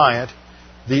and defiant,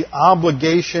 the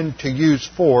obligation to use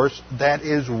force, that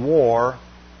is war,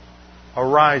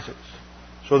 arises."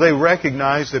 So they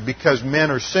recognize that because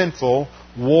men are sinful,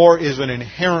 war is an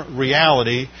inherent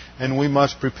reality and we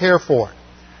must prepare for it.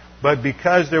 But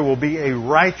because there will be a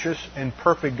righteous and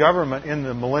perfect government in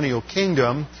the millennial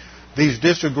kingdom, these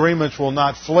disagreements will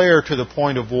not flare to the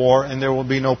point of war, and there will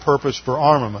be no purpose for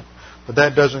armament. But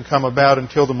that doesn't come about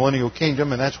until the millennial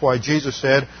kingdom, and that's why Jesus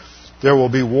said, there will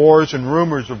be wars and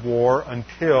rumors of war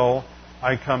until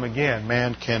I come again.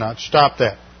 Man cannot stop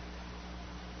that.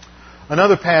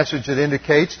 Another passage that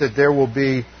indicates that there will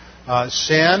be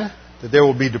sin, that there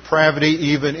will be depravity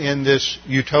even in this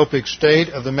utopic state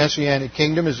of the Messianic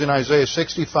kingdom is in Isaiah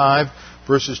 65,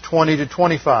 verses 20 to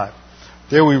 25.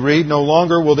 There we read, "No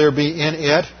longer will there be in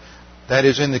it," that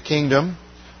is in the kingdom,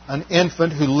 "an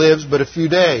infant who lives but a few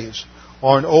days,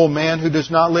 or an old man who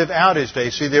does not live out his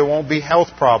days." See, there won't be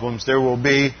health problems. There will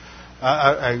be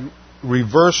a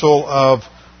reversal of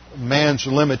man's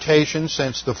limitations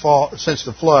since the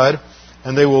flood,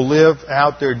 and they will live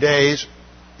out their days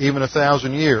even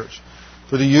 1,000 years.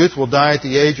 "For the youth will die at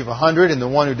the age of 100, and the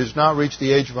one who does not reach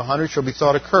the age of 100 shall be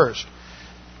thought accursed.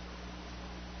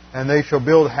 And they shall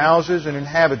build houses and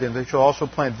inhabit them. They shall also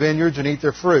plant vineyards and eat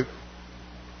their fruit."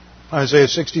 Isaiah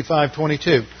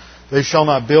 65:22. "They shall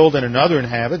not build and another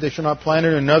inhabit. They shall not plant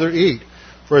and another eat.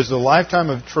 For as the lifetime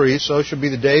of trees, so shall be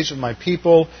the days of my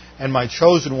people, and my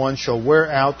chosen ones shall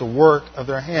wear out the work of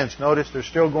their hands." Notice there's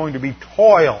still going to be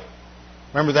toil.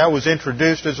 Remember, that was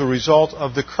introduced as a result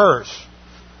of the curse.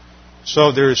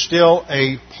 So there is still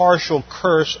a partial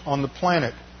curse on the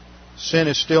planet. Sin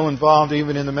is still involved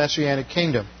even in the Messianic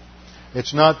kingdom.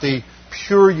 It's not the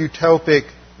pure utopic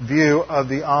view of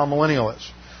the amillennialists.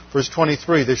 Verse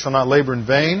 23, "They shall not labor in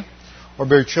vain or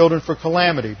bear children for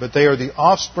calamity, but they are the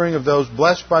offspring of those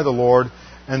blessed by the Lord,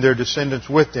 and their descendants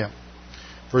with them."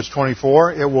 Verse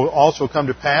 24, "It will also come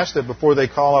to pass that before they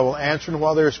call, I will answer, and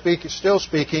while they are still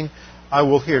speaking, I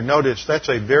will hear." Notice, that's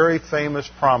a very famous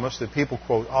promise that people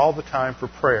quote all the time for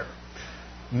prayer.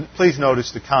 Please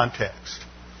notice the context.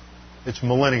 It's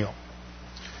millennial.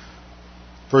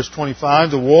 Verse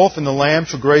 25, "The wolf and the lamb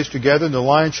shall graze together, and the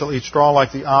lion shall eat straw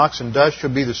like the ox, and dust shall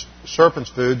be the serpent's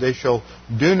food. They shall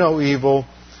do no evil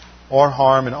or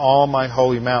harm in all my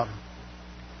holy mountain."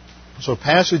 So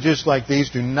passages like these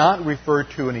do not refer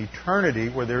to an eternity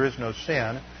where there is no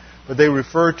sin, but they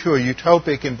refer to a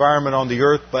utopic environment on the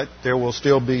earth, but there will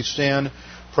still be sin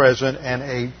present, and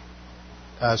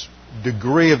a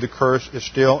degree of the curse is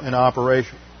still in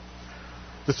operation.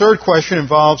 The third question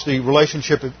involves the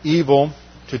relationship of evil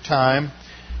to time,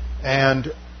 and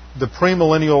the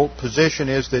premillennial position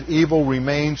is that evil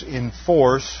remains in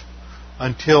force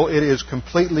until it is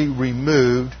completely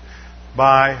removed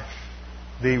by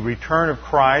the return of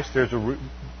Christ. There's a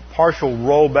partial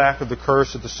rollback of the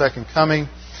curse at the second coming,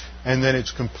 and then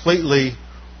it's completely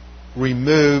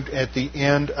removed at the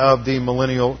end of the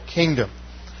millennial kingdom.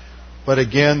 But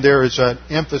again, there is an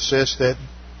emphasis that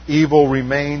evil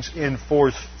remains in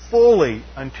force fully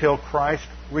until Christ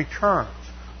returns.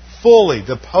 Fully.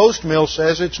 The post-mill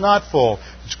says it's not full.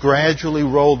 It's gradually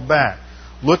rolled back.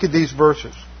 Look at these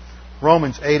verses.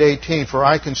 Romans 8:18, for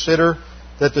I consider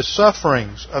that the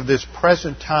sufferings of this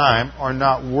present time are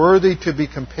not worthy to be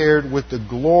compared with the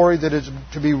glory that is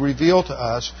to be revealed to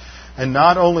us. And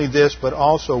not only this, but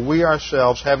also we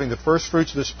ourselves, having the first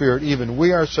fruits of the Spirit, even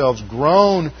we ourselves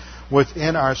groan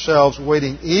within ourselves,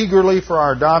 waiting eagerly for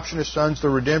our adoption as sons, the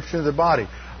redemption of the body.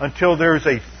 Until there is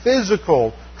a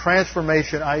physical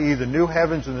transformation, i.e. the new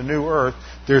heavens and the new earth,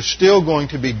 there's still going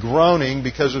to be groaning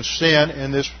because of sin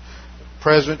in this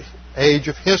present age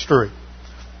of history.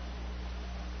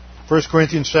 1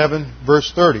 Corinthians 7,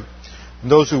 verse 30.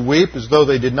 And those who weep as though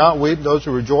they did not weep, those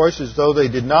who rejoice as though they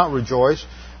did not rejoice,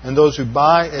 and those who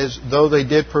buy as though they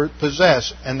did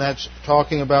possess. And that's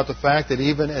talking about the fact that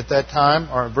even at that time,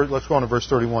 or let's go on to verse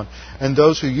 31. And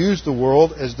those who use the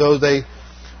world as though they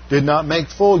did not make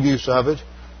full use of it,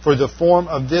 for the form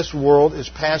of this world is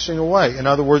passing away. In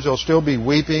other words, there'll still be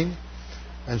weeping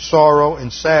and sorrow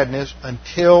and sadness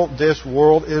until this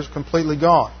world is completely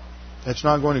gone. It's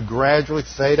not going to gradually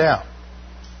fade out.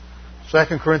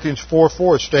 2 Corinthians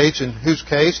 4:4 states, in whose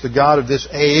case the God of this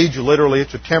age, literally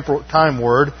it's a temporal time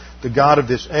word, the God of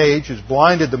this age has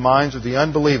blinded the minds of the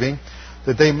unbelieving,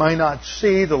 that they may not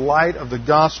see the light of the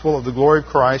gospel of the glory of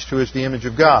Christ, who is the image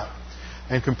of God.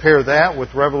 And compare that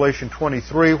with Revelation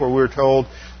 23, where we're told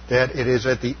that it is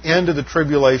at the end of the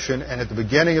tribulation and at the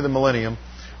beginning of the millennium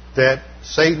that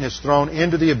Satan is thrown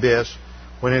into the abyss,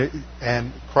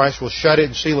 and Christ will shut it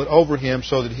and seal it over him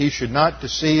so that he should not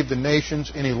deceive the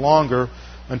nations any longer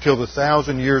until the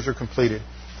 1,000 years are completed.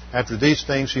 After these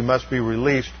things he must be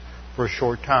released for a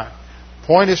short time.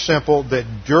 Point is simple, that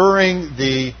during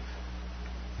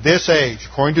this age,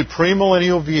 according to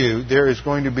premillennial view, there is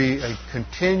going to be a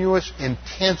continuous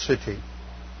intensity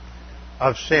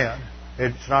of sin.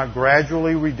 It's not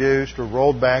gradually reduced or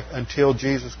rolled back until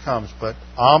Jesus comes. But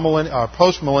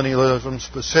postmillennialism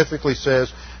specifically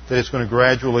says that it's going to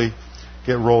gradually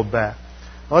get rolled back.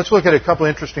 Now let's look at a couple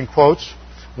of interesting quotes.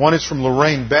 One is from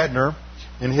Loraine Bettner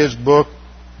in his book,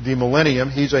 The Millennium.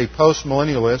 He's a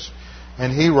postmillennialist,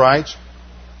 and he writes,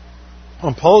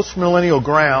 on postmillennial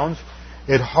grounds,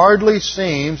 it hardly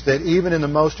seems that even in the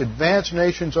most advanced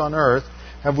nations on earth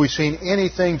have we seen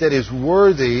anything that is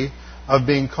worthy of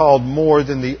being called more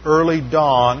than the early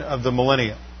dawn of the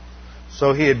millennium.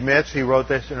 So he admits, he wrote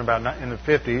this in the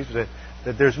 50s,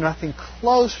 that there's nothing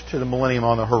close to the millennium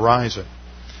on the horizon.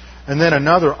 And then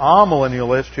another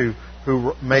amillennialist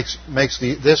who makes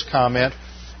this comment,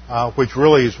 which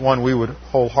really is one we would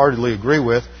wholeheartedly agree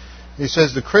with. He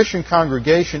says the Christian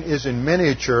congregation is in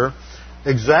miniature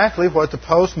exactly what the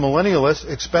postmillennialist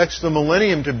expects the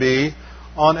millennium to be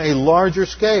on a larger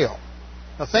scale.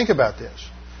 Now think about this.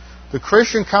 The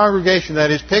Christian congregation,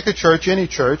 that is, pick a church, any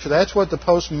church, that's what the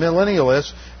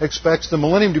postmillennialist expects the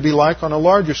millennium to be like on a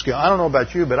larger scale. I don't know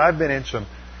about you, but I've been in some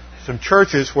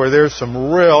churches where there's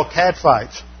some real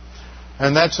catfights.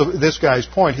 And that's this guy's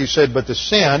point. He said, but the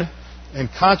sin and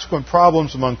consequent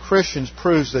problems among Christians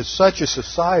proves that such a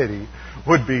society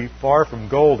would be far from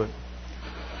golden.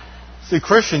 See,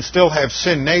 Christians still have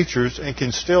sin natures and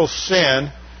can still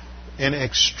sin in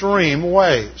extreme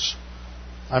ways.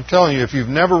 I'm telling you, if you've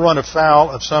never run afoul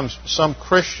of some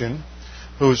Christian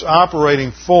who's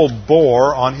operating full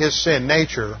bore on his sin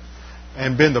nature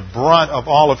and been the brunt of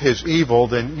all of his evil,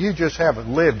 then you just haven't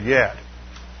lived yet.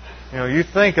 You know, you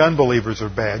think unbelievers are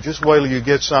bad. Just wait till you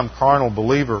get some carnal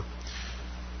believer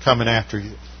coming after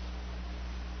you.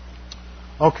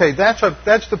 Okay, that's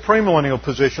the premillennial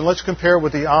position. Let's compare it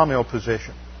with the amill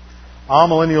position.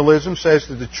 Amillennialism says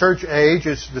that the church age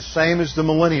is the same as the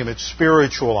millennium. It's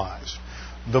spiritualized.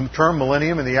 The term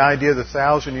millennium and the idea of the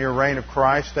 1,000-year reign of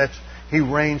Christ, He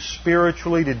reigns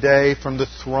spiritually today from the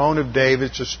throne of David.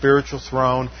 It's a spiritual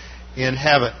throne in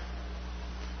heaven.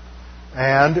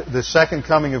 And the second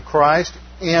coming of Christ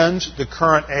ends the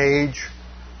current age,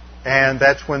 and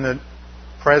that's when the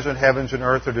present heavens and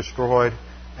earth are destroyed,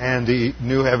 and the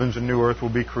new heavens and new earth will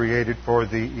be created for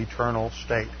the eternal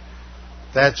state.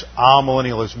 That's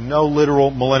amillennialism, no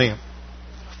literal millennium.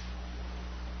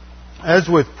 As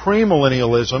with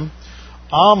premillennialism,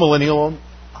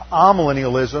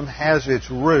 amillennialism has its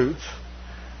roots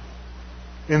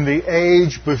in the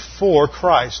age before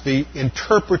Christ. The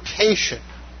interpretation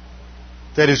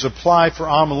that is applied for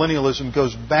amillennialism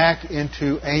goes back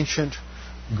into ancient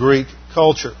Greek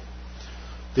culture.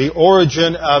 The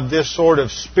origin of this sort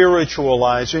of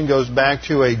spiritualizing goes back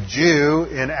to a Jew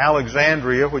in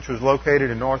Alexandria, which was located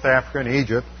in North Africa and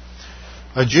Egypt.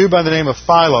 A Jew by the name of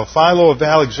Philo. Philo of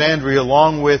Alexandria,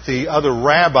 along with the other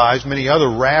rabbis, many other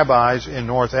rabbis in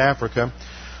North Africa,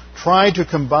 tried to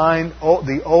combine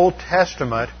the Old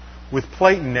Testament with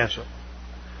Platonism.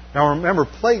 Now remember,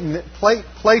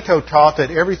 Plato taught that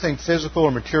everything physical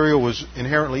or material was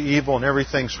inherently evil and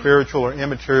everything spiritual or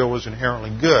immaterial was inherently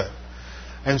good.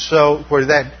 And so where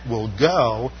that will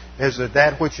go is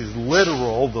that which is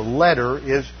literal, the letter,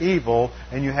 is evil,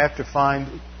 and you have to find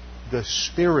the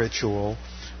spiritual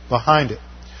behind it.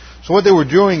 So what they were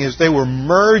doing is they were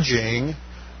merging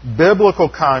biblical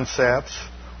concepts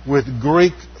with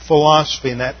Greek philosophy,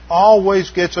 and that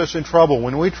always gets us in trouble.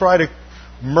 When we try to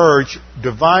merge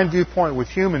divine viewpoint with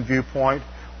human viewpoint,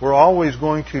 we're always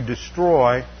going to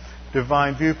destroy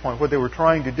divine viewpoint. What they were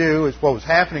trying to do is, what was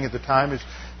happening at the time is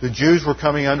the Jews were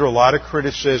coming under a lot of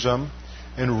criticism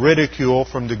and ridicule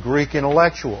from the Greek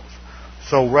intellectuals.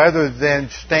 So rather than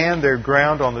stand their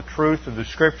ground on the truth of the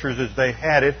Scriptures as they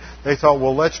had it, they thought,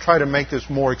 well, let's try to make this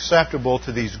more acceptable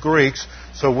to these Greeks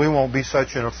so we won't be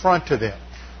such an affront to them.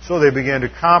 So they began to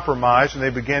compromise and they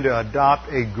began to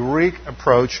adopt a Greek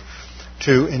approach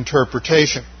to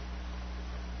interpretation.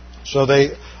 So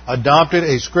they adopted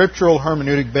a scriptural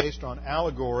hermeneutic based on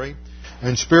allegory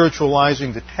and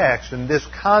spiritualizing the text. And this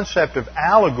concept of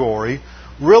allegory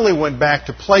really went back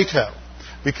to Plato,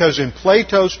 because in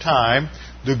Plato's time,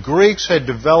 the Greeks had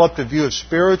developed a view of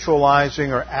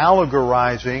spiritualizing or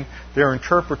allegorizing their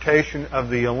interpretation of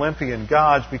the Olympian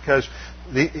gods, because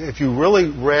if you really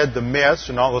read the myths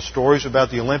and all the stories about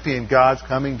the Olympian gods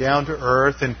coming down to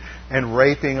earth and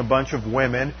raping a bunch of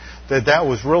women, that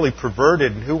was really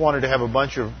perverted, and who wanted to have a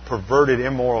bunch of perverted,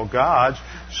 immoral gods?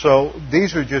 So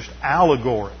these are just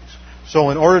allegories. So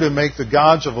in order to make the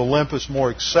gods of Olympus more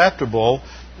acceptable,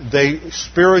 they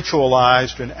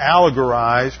spiritualized and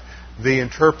allegorized the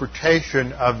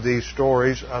interpretation of these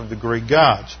stories of the Greek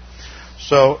gods.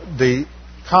 So the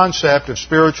concept of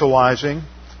spiritualizing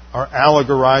or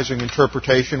allegorizing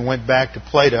interpretation went back to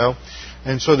Plato,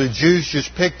 and so the Jews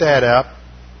just picked that up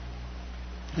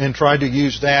and tried to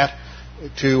use that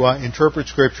to interpret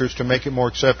Scriptures to make it more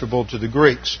acceptable to the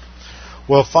Greeks.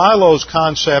 Well, Philo's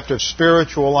concept of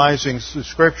spiritualizing the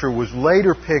Scripture was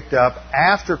later picked up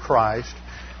after Christ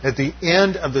at the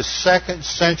end of the 2nd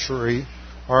century,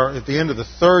 or at the end of the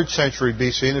 3rd century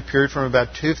BC, in the period from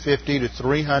about 250 to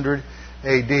 300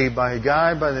 AD, by a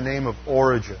guy by the name of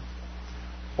Origen.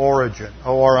 Origen,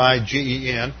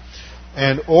 O-R-I-G-E-N.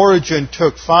 And Origen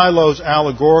took Philo's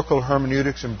allegorical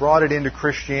hermeneutics and brought it into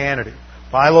Christianity.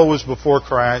 Philo was before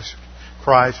Christ.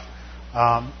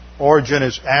 Origen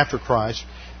is after Christ.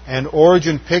 And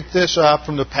Origen picked this up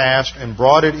from the past and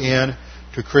brought it in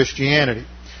to Christianity.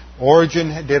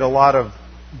 Origen did a lot of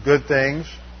good things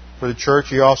for the church.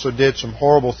 He also did some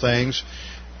horrible things.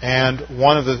 And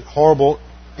one of the horrible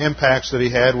impacts that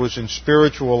he had was in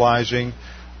spiritualizing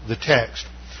the text.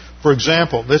 For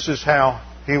example, this is how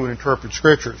he would interpret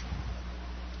Scriptures.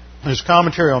 In his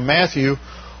commentary on Matthew,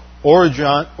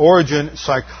 Origen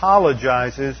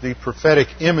psychologizes the prophetic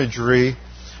imagery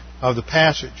of the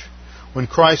passage. When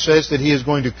Christ says that He is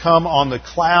going to come on the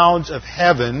clouds of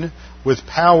heaven with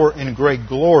power and great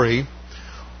glory,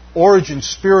 Origen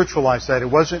spiritualized that. It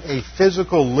wasn't a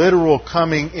physical, literal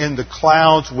coming in the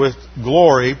clouds with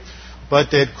glory,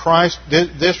 but that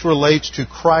this relates to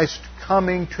Christ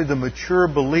coming to the mature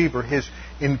believer, his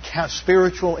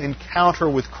spiritual encounter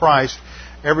with Christ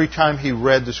every time he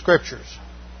read the Scriptures.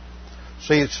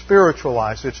 See, it's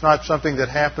spiritualized. It's not something that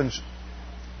happens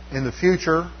in the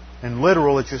future and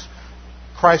literal. It's just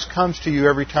Christ comes to you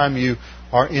every time you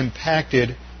are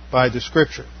impacted by the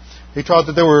Scripture. He taught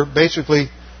that there were basically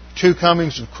two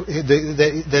comings,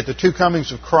 that the two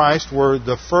comings of Christ were,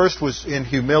 the first was in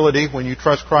humility when you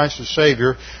trust Christ as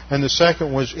Savior, and the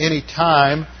second was any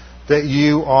time that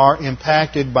you are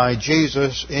impacted by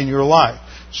Jesus in your life.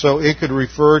 So it could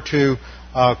refer to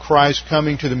Christ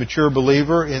coming to the mature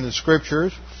believer in the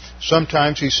Scriptures.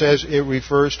 Sometimes he says it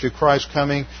refers to Christ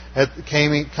coming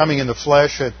in the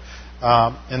flesh in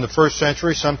the 1st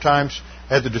century. Sometimes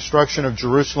at the destruction of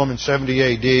Jerusalem in 70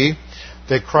 A.D.,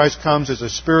 that Christ comes as a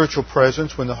spiritual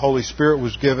presence when the Holy Spirit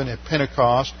was given at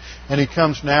Pentecost, and He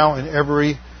comes now in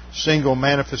every single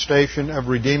manifestation of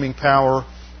redeeming power,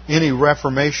 any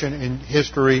reformation in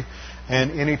history,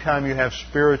 and any time you have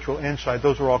spiritual insight.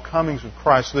 Those are all comings of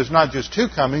Christ. So there's not just two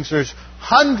comings, there's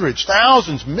hundreds,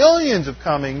 thousands, millions of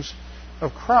comings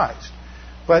of Christ.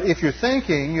 But if you're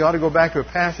thinking, you ought to go back to a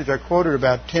passage I quoted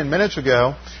about 10 minutes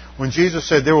ago, when Jesus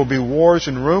said there will be wars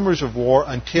and rumors of war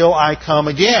until I come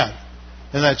again,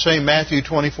 in that same Matthew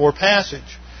 24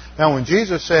 passage. Now, when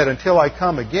Jesus said, until I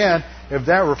come again, if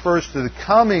that refers to the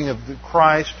coming of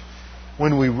Christ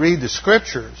when we read the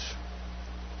Scriptures,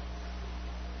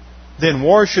 then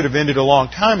war should have ended a long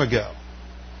time ago.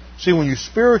 See, when you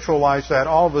spiritualize that,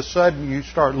 all of a sudden you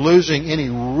start losing any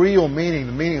real meaning.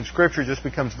 The meaning of Scripture just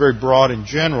becomes very broad and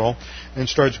general and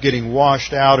starts getting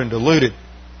washed out and diluted.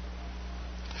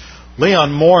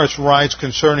 Leon Morris writes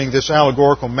concerning this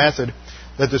allegorical method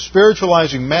that the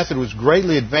spiritualizing method was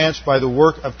greatly advanced by the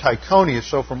work of Tychonius.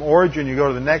 So from Origen you go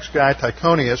to the next guy,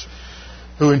 Tychonius,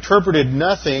 who interpreted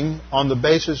nothing on the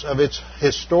basis of its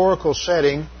historical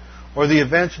setting or the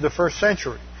events of the first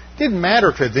century. It didn't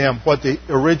matter to them what the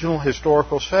original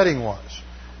historical setting was.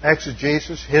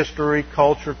 Exegesis, history,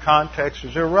 culture, context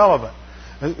is irrelevant.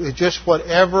 It's just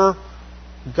whatever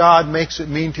God makes it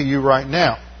mean to you right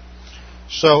now.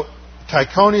 So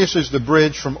Tychonius is the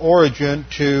bridge from Origen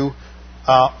to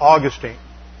Augustine.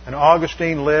 And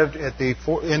Augustine lived at the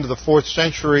end of the 4th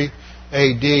century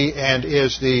A.D. and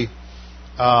is the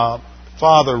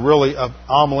father, really, of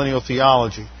amillennial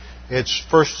theology. It's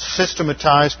first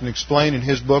systematized and explained in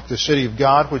his book, The City of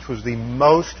God, which was the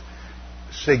most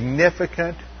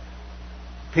significant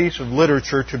piece of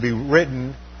literature to be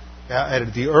written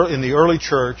in the early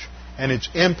church, and its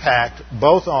impact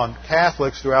both on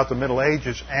Catholics throughout the Middle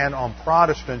Ages and on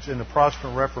Protestants in the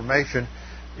Protestant Reformation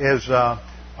is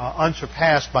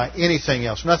unsurpassed by anything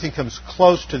else. Nothing comes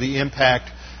close to the impact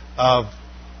of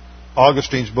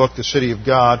Augustine's book, The City of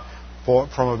God,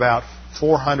 from about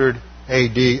 400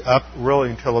 A.D. up really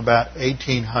until about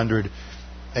 1800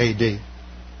 A.D.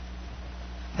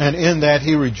 And in that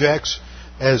he rejects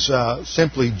as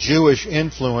simply Jewish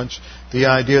influence the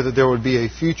idea that there would be a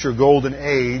future golden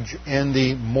age in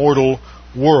the mortal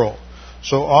world.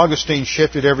 So Augustine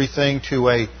shifted everything to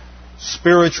a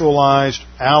spiritualized,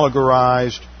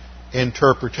 allegorized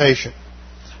interpretation.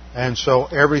 And so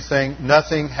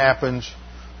nothing happens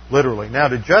literally. Now,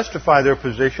 to justify their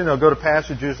position, they'll go to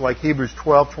passages like Hebrews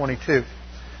 12:22.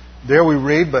 There we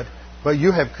read, But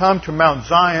you have come to Mount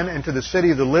Zion and to the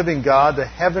city of the living God, the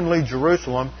heavenly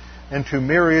Jerusalem, and to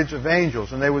myriads of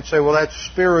angels. And they would say, well, that's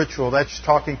spiritual. That's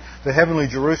talking the heavenly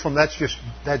Jerusalem. That's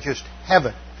just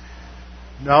heaven.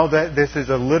 No, this is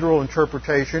a literal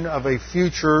interpretation of a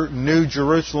future new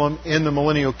Jerusalem in the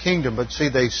millennial kingdom. But see,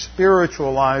 they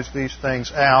spiritualize these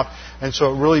things out, and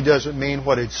so it really doesn't mean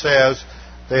what it says.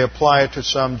 They apply it to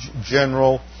some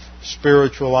general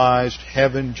spiritualized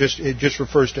heaven. It just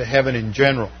refers to heaven in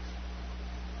general.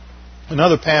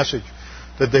 Another passage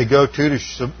that they go to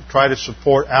try to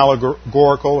support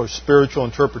allegorical or spiritual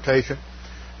interpretation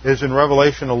is in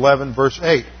Revelation 11, verse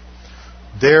 8.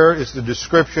 There is the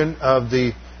description of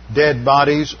the dead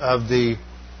bodies of the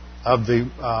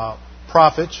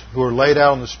prophets who are laid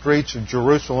out on the streets of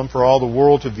Jerusalem for all the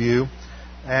world to view.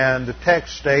 And the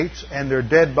text states, and their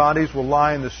dead bodies will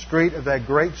lie in the street of that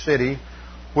great city,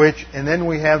 and then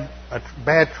we have a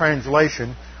bad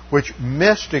translation, which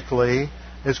mystically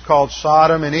is called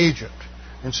Sodom and Egypt.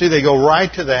 And see, they go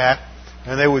right to that,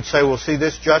 and they would say, well, see,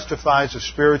 this justifies a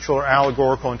spiritual or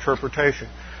allegorical interpretation.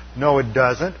 No, it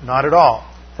doesn't. Not at all.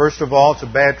 First of all, it's a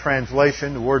bad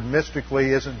translation. The word mystically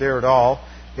isn't there at all.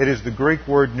 It is the Greek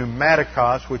word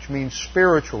pneumatikos, which means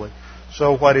spiritually.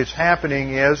 So what is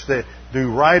happening is that the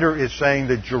writer is saying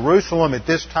that Jerusalem at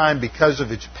this time, because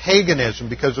of its paganism,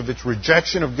 because of its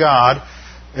rejection of God,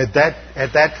 at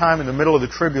that time in the middle of the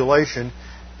tribulation,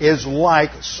 is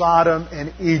like Sodom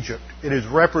and Egypt. It is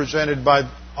represented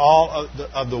by all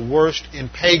of the worst in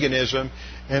paganism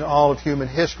in all of human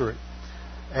history.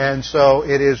 And so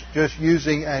it is just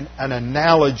using an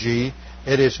analogy.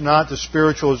 It is not the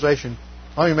spiritualization.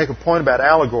 Let me make a point about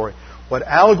allegory. What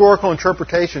allegorical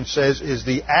interpretation says is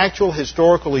the actual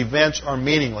historical events are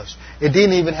meaningless. It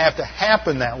didn't even have to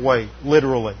happen that way,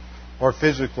 literally, or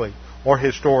physically, or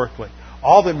historically.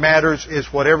 All that matters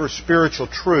is whatever spiritual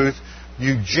truth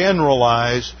you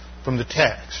generalize from the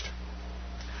text.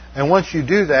 And once you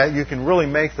do that, you can really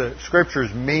make the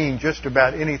Scriptures mean just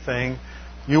about anything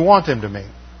you want them to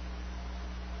mean.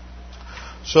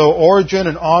 So Origen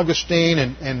and Augustine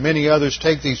and many others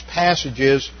take these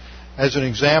passages as an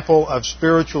example of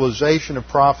spiritualization of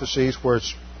prophecies where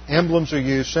emblems are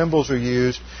used, symbols are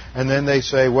used, and then they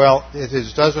say, well,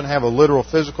 it doesn't have a literal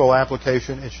physical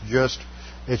application, it's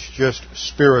just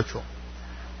spiritual.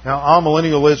 Now,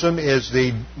 amillennialism is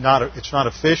it's not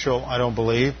official, I don't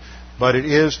believe, but it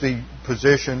is the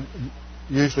position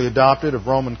usually adopted of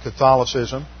Roman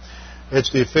Catholicism.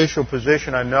 It's the official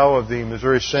position, I know, of the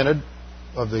Missouri Synod,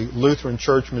 of the Lutheran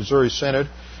Church Missouri Synod,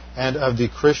 and of the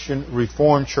Christian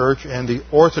Reformed Church and the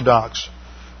Orthodox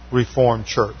Reformed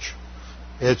Church.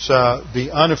 It's the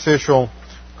unofficial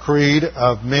creed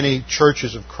of many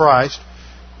churches of Christ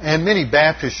and many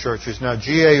Baptist churches. Now,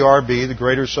 GARB, the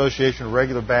Greater Association of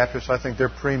Regular Baptists, I think they're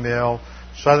pre-mill.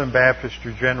 Southern Baptists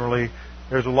are generally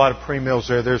There's a lot of premills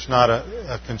there. There's not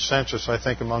a consensus, I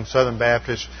think, among Southern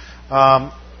Baptists.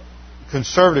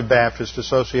 Conservative Baptist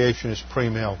Association is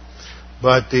premill.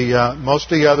 But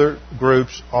most of the other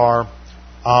groups are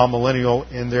millennial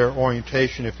in their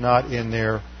orientation, if not in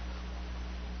their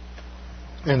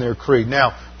creed.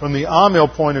 Now, from the Amill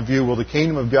point of view, will the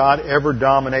kingdom of God ever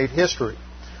dominate history?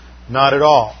 Not at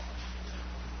all.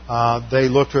 They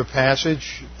look to a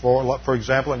passage, for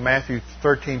example, in Matthew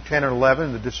 13:10 and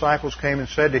 11, the disciples came and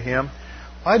said to him,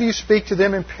 "Why do you speak to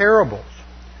them in parables?"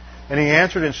 And he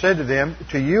answered and said to them,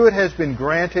 "To you it has been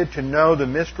granted to know the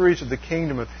mysteries of the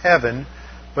kingdom of heaven,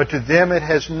 but to them it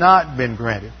has not been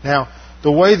granted." Now,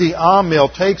 the way the Amill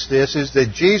takes this is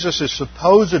that Jesus is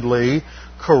supposedly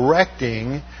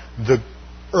correcting the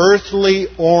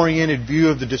earthly-oriented view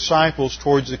of the disciples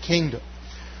towards the kingdom.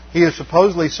 He is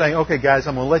supposedly saying, "Okay, guys,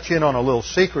 I'm going to let you in on a little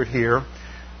secret here.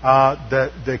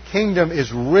 The kingdom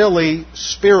is really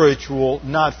spiritual,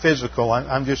 not physical.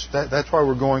 That's why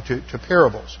we're going to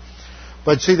parables."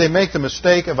 But see, they make the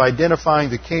mistake of identifying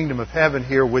the kingdom of heaven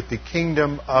here with the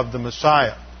kingdom of the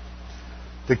Messiah.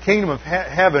 The kingdom of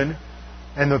heaven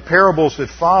and the parables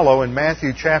that follow in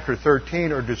Matthew chapter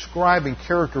 13 are describing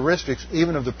characteristics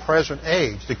even of the present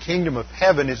age. The kingdom of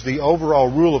heaven is the overall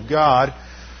rule of God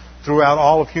throughout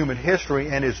all of human history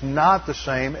and is not the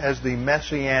same as the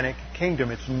Messianic kingdom.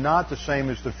 It's not the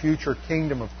same as the future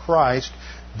kingdom of Christ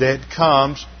that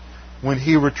comes when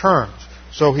He returns.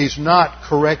 So He's not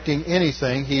correcting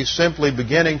anything. He's simply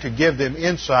beginning to give them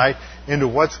insight into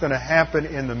what's going to happen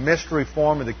in the mystery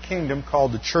form of the kingdom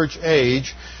called the church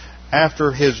age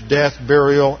after His death,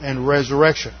 burial, and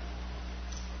resurrection.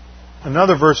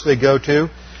 Another verse they go to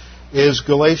is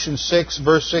Galatians 6,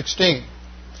 verse 16.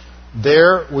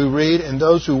 There we read, "And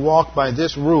those who walk by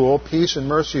this rule, peace and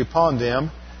mercy upon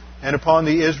them and upon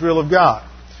the Israel of God."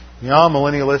 The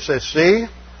amillennialist says, "See,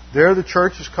 there the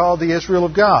church is called the Israel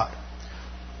of God."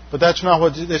 But that's not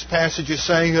what this passage is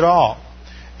saying at all.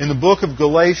 In the book of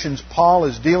Galatians, Paul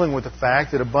is dealing with the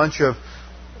fact that a bunch of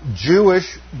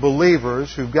Jewish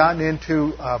believers who've gotten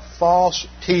into false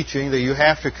teaching that you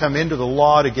have to come into the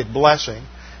law to get blessing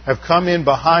have come in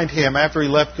behind him after he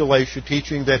left Galatia,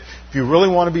 teaching that if you really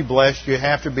want to be blessed, you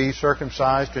have to be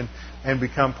circumcised and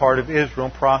become part of Israel,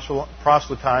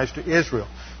 proselytized to Israel.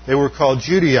 They were called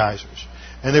Judaizers.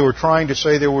 And they were trying to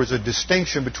say there was a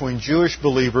distinction between Jewish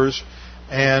believers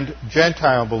and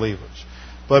Gentile believers.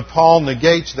 But Paul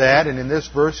negates that, and in this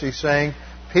verse he's saying,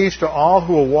 "Peace to all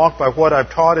who will walk by what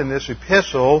I've taught in this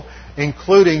epistle,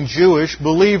 including Jewish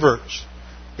believers."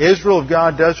 Israel of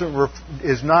God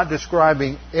is not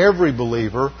describing every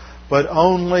believer, but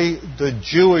only the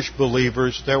Jewish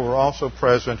believers that were also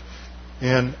present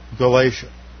in Galatia.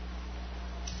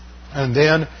 And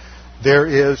then there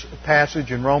is a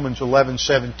passage in Romans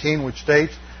 11:17 which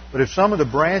states, "But if some of the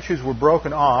branches were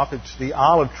broken off," it's the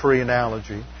olive tree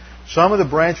analogy, "some of the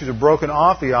branches are broken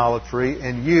off the olive tree,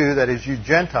 and you, that is you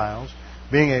Gentiles,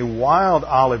 being a wild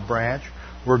olive branch,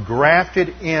 were grafted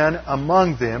in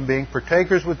among them, being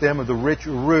partakers with them of the rich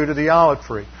root of the olive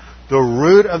tree." The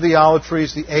root of the olive tree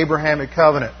is the Abrahamic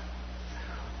covenant.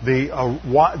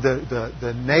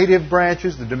 The native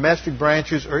branches, the domestic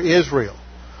branches, are Israel.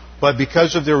 But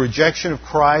because of their rejection of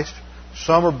Christ,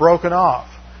 some are broken off.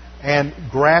 And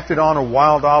grafted on are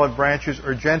wild olive branches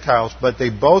or Gentiles. But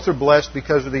they both are blessed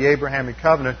because of the Abrahamic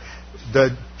covenant.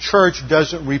 The church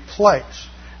doesn't replace.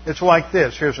 It's like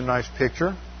this. Here's a nice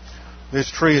picture. This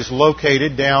tree is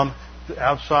located down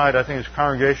outside, I think it's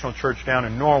Congregational Church down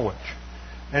in Norwich.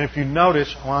 And if you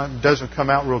notice, well, it doesn't come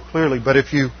out real clearly, but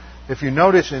if you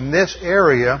notice in this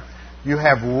area, you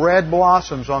have red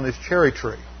blossoms on this cherry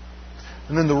tree.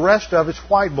 And then the rest of it's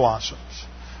white blossoms.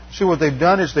 See, what they've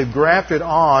done is they've grafted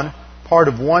on part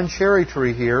of one cherry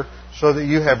tree here so that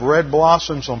you have red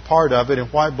blossoms on part of it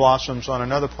and white blossoms on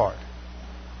another part.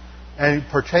 And it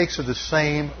partakes of the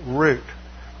same root.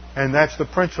 And that's the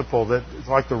principle, that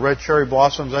like the red cherry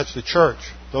blossoms, that's the church.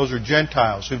 Those are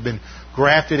Gentiles who've been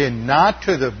grafted in not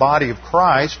to the body of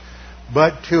Christ,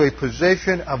 but to a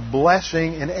position of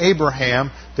blessing in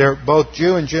Abraham. Both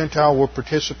Jew and Gentile will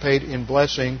participate in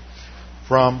blessing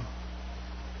from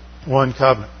one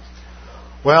covenant.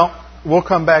 Well, we'll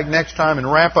come back next time and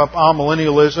wrap up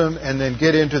amillennialism and then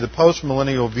get into the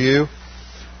postmillennial view.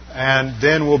 And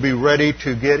then we'll be ready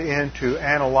to get into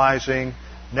analyzing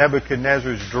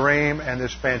Nebuchadnezzar's dream and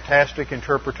this fantastic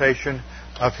interpretation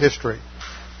of history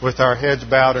with our heads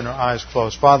bowed and our eyes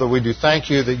closed. Father, we do thank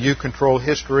you that you control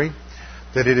history,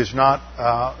 that it is not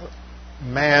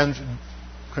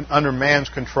under man's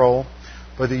control,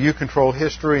 but that you control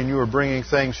history and you are bringing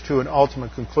things to an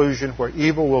ultimate conclusion where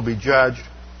evil will be judged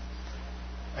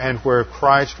and where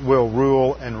Christ will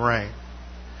rule and reign.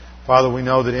 Father, we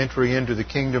know that entry into the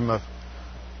kingdom of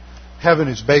heaven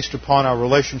is based upon our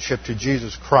relationship to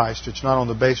Jesus Christ. It's not on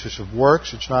the basis of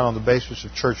works. It's not on the basis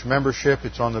of church membership.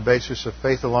 It's on the basis of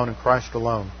faith alone in Christ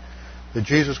alone. That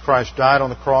Jesus Christ died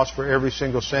on the cross for every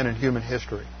single sin in human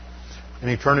history. In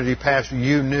eternity past,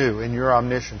 you knew in your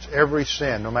omniscience every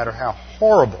sin, no matter how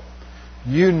horrible.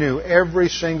 You knew every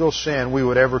single sin we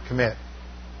would ever commit.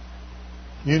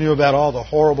 You knew about all the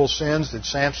horrible sins that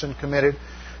Samson committed.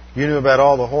 You knew about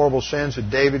all the horrible sins that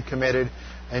David committed.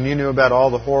 And you knew about all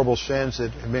the horrible sins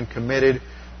that have been committed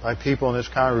by people in this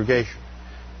congregation.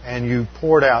 And you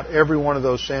poured out every one of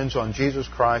those sins on Jesus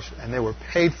Christ, and they were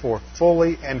paid for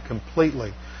fully and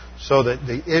completely, so that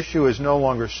the issue is no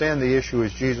longer sin, the issue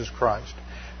is Jesus Christ.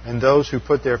 And those who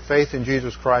put their faith in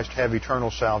Jesus Christ have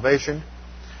eternal salvation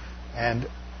and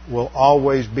will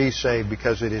always be saved,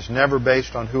 because it is never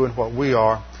based on who and what we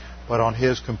are, but on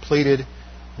His completed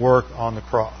work on the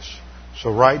cross.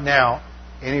 So right now,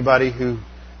 anybody who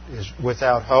is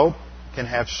without hope can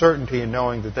have certainty in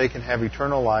knowing that they can have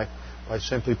eternal life by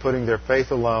simply putting their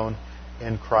faith alone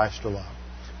in Christ alone.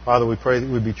 Father, we pray that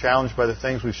we'd be challenged by the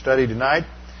things we've studied tonight.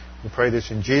 We pray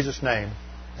this in Jesus' name.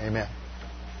 Amen.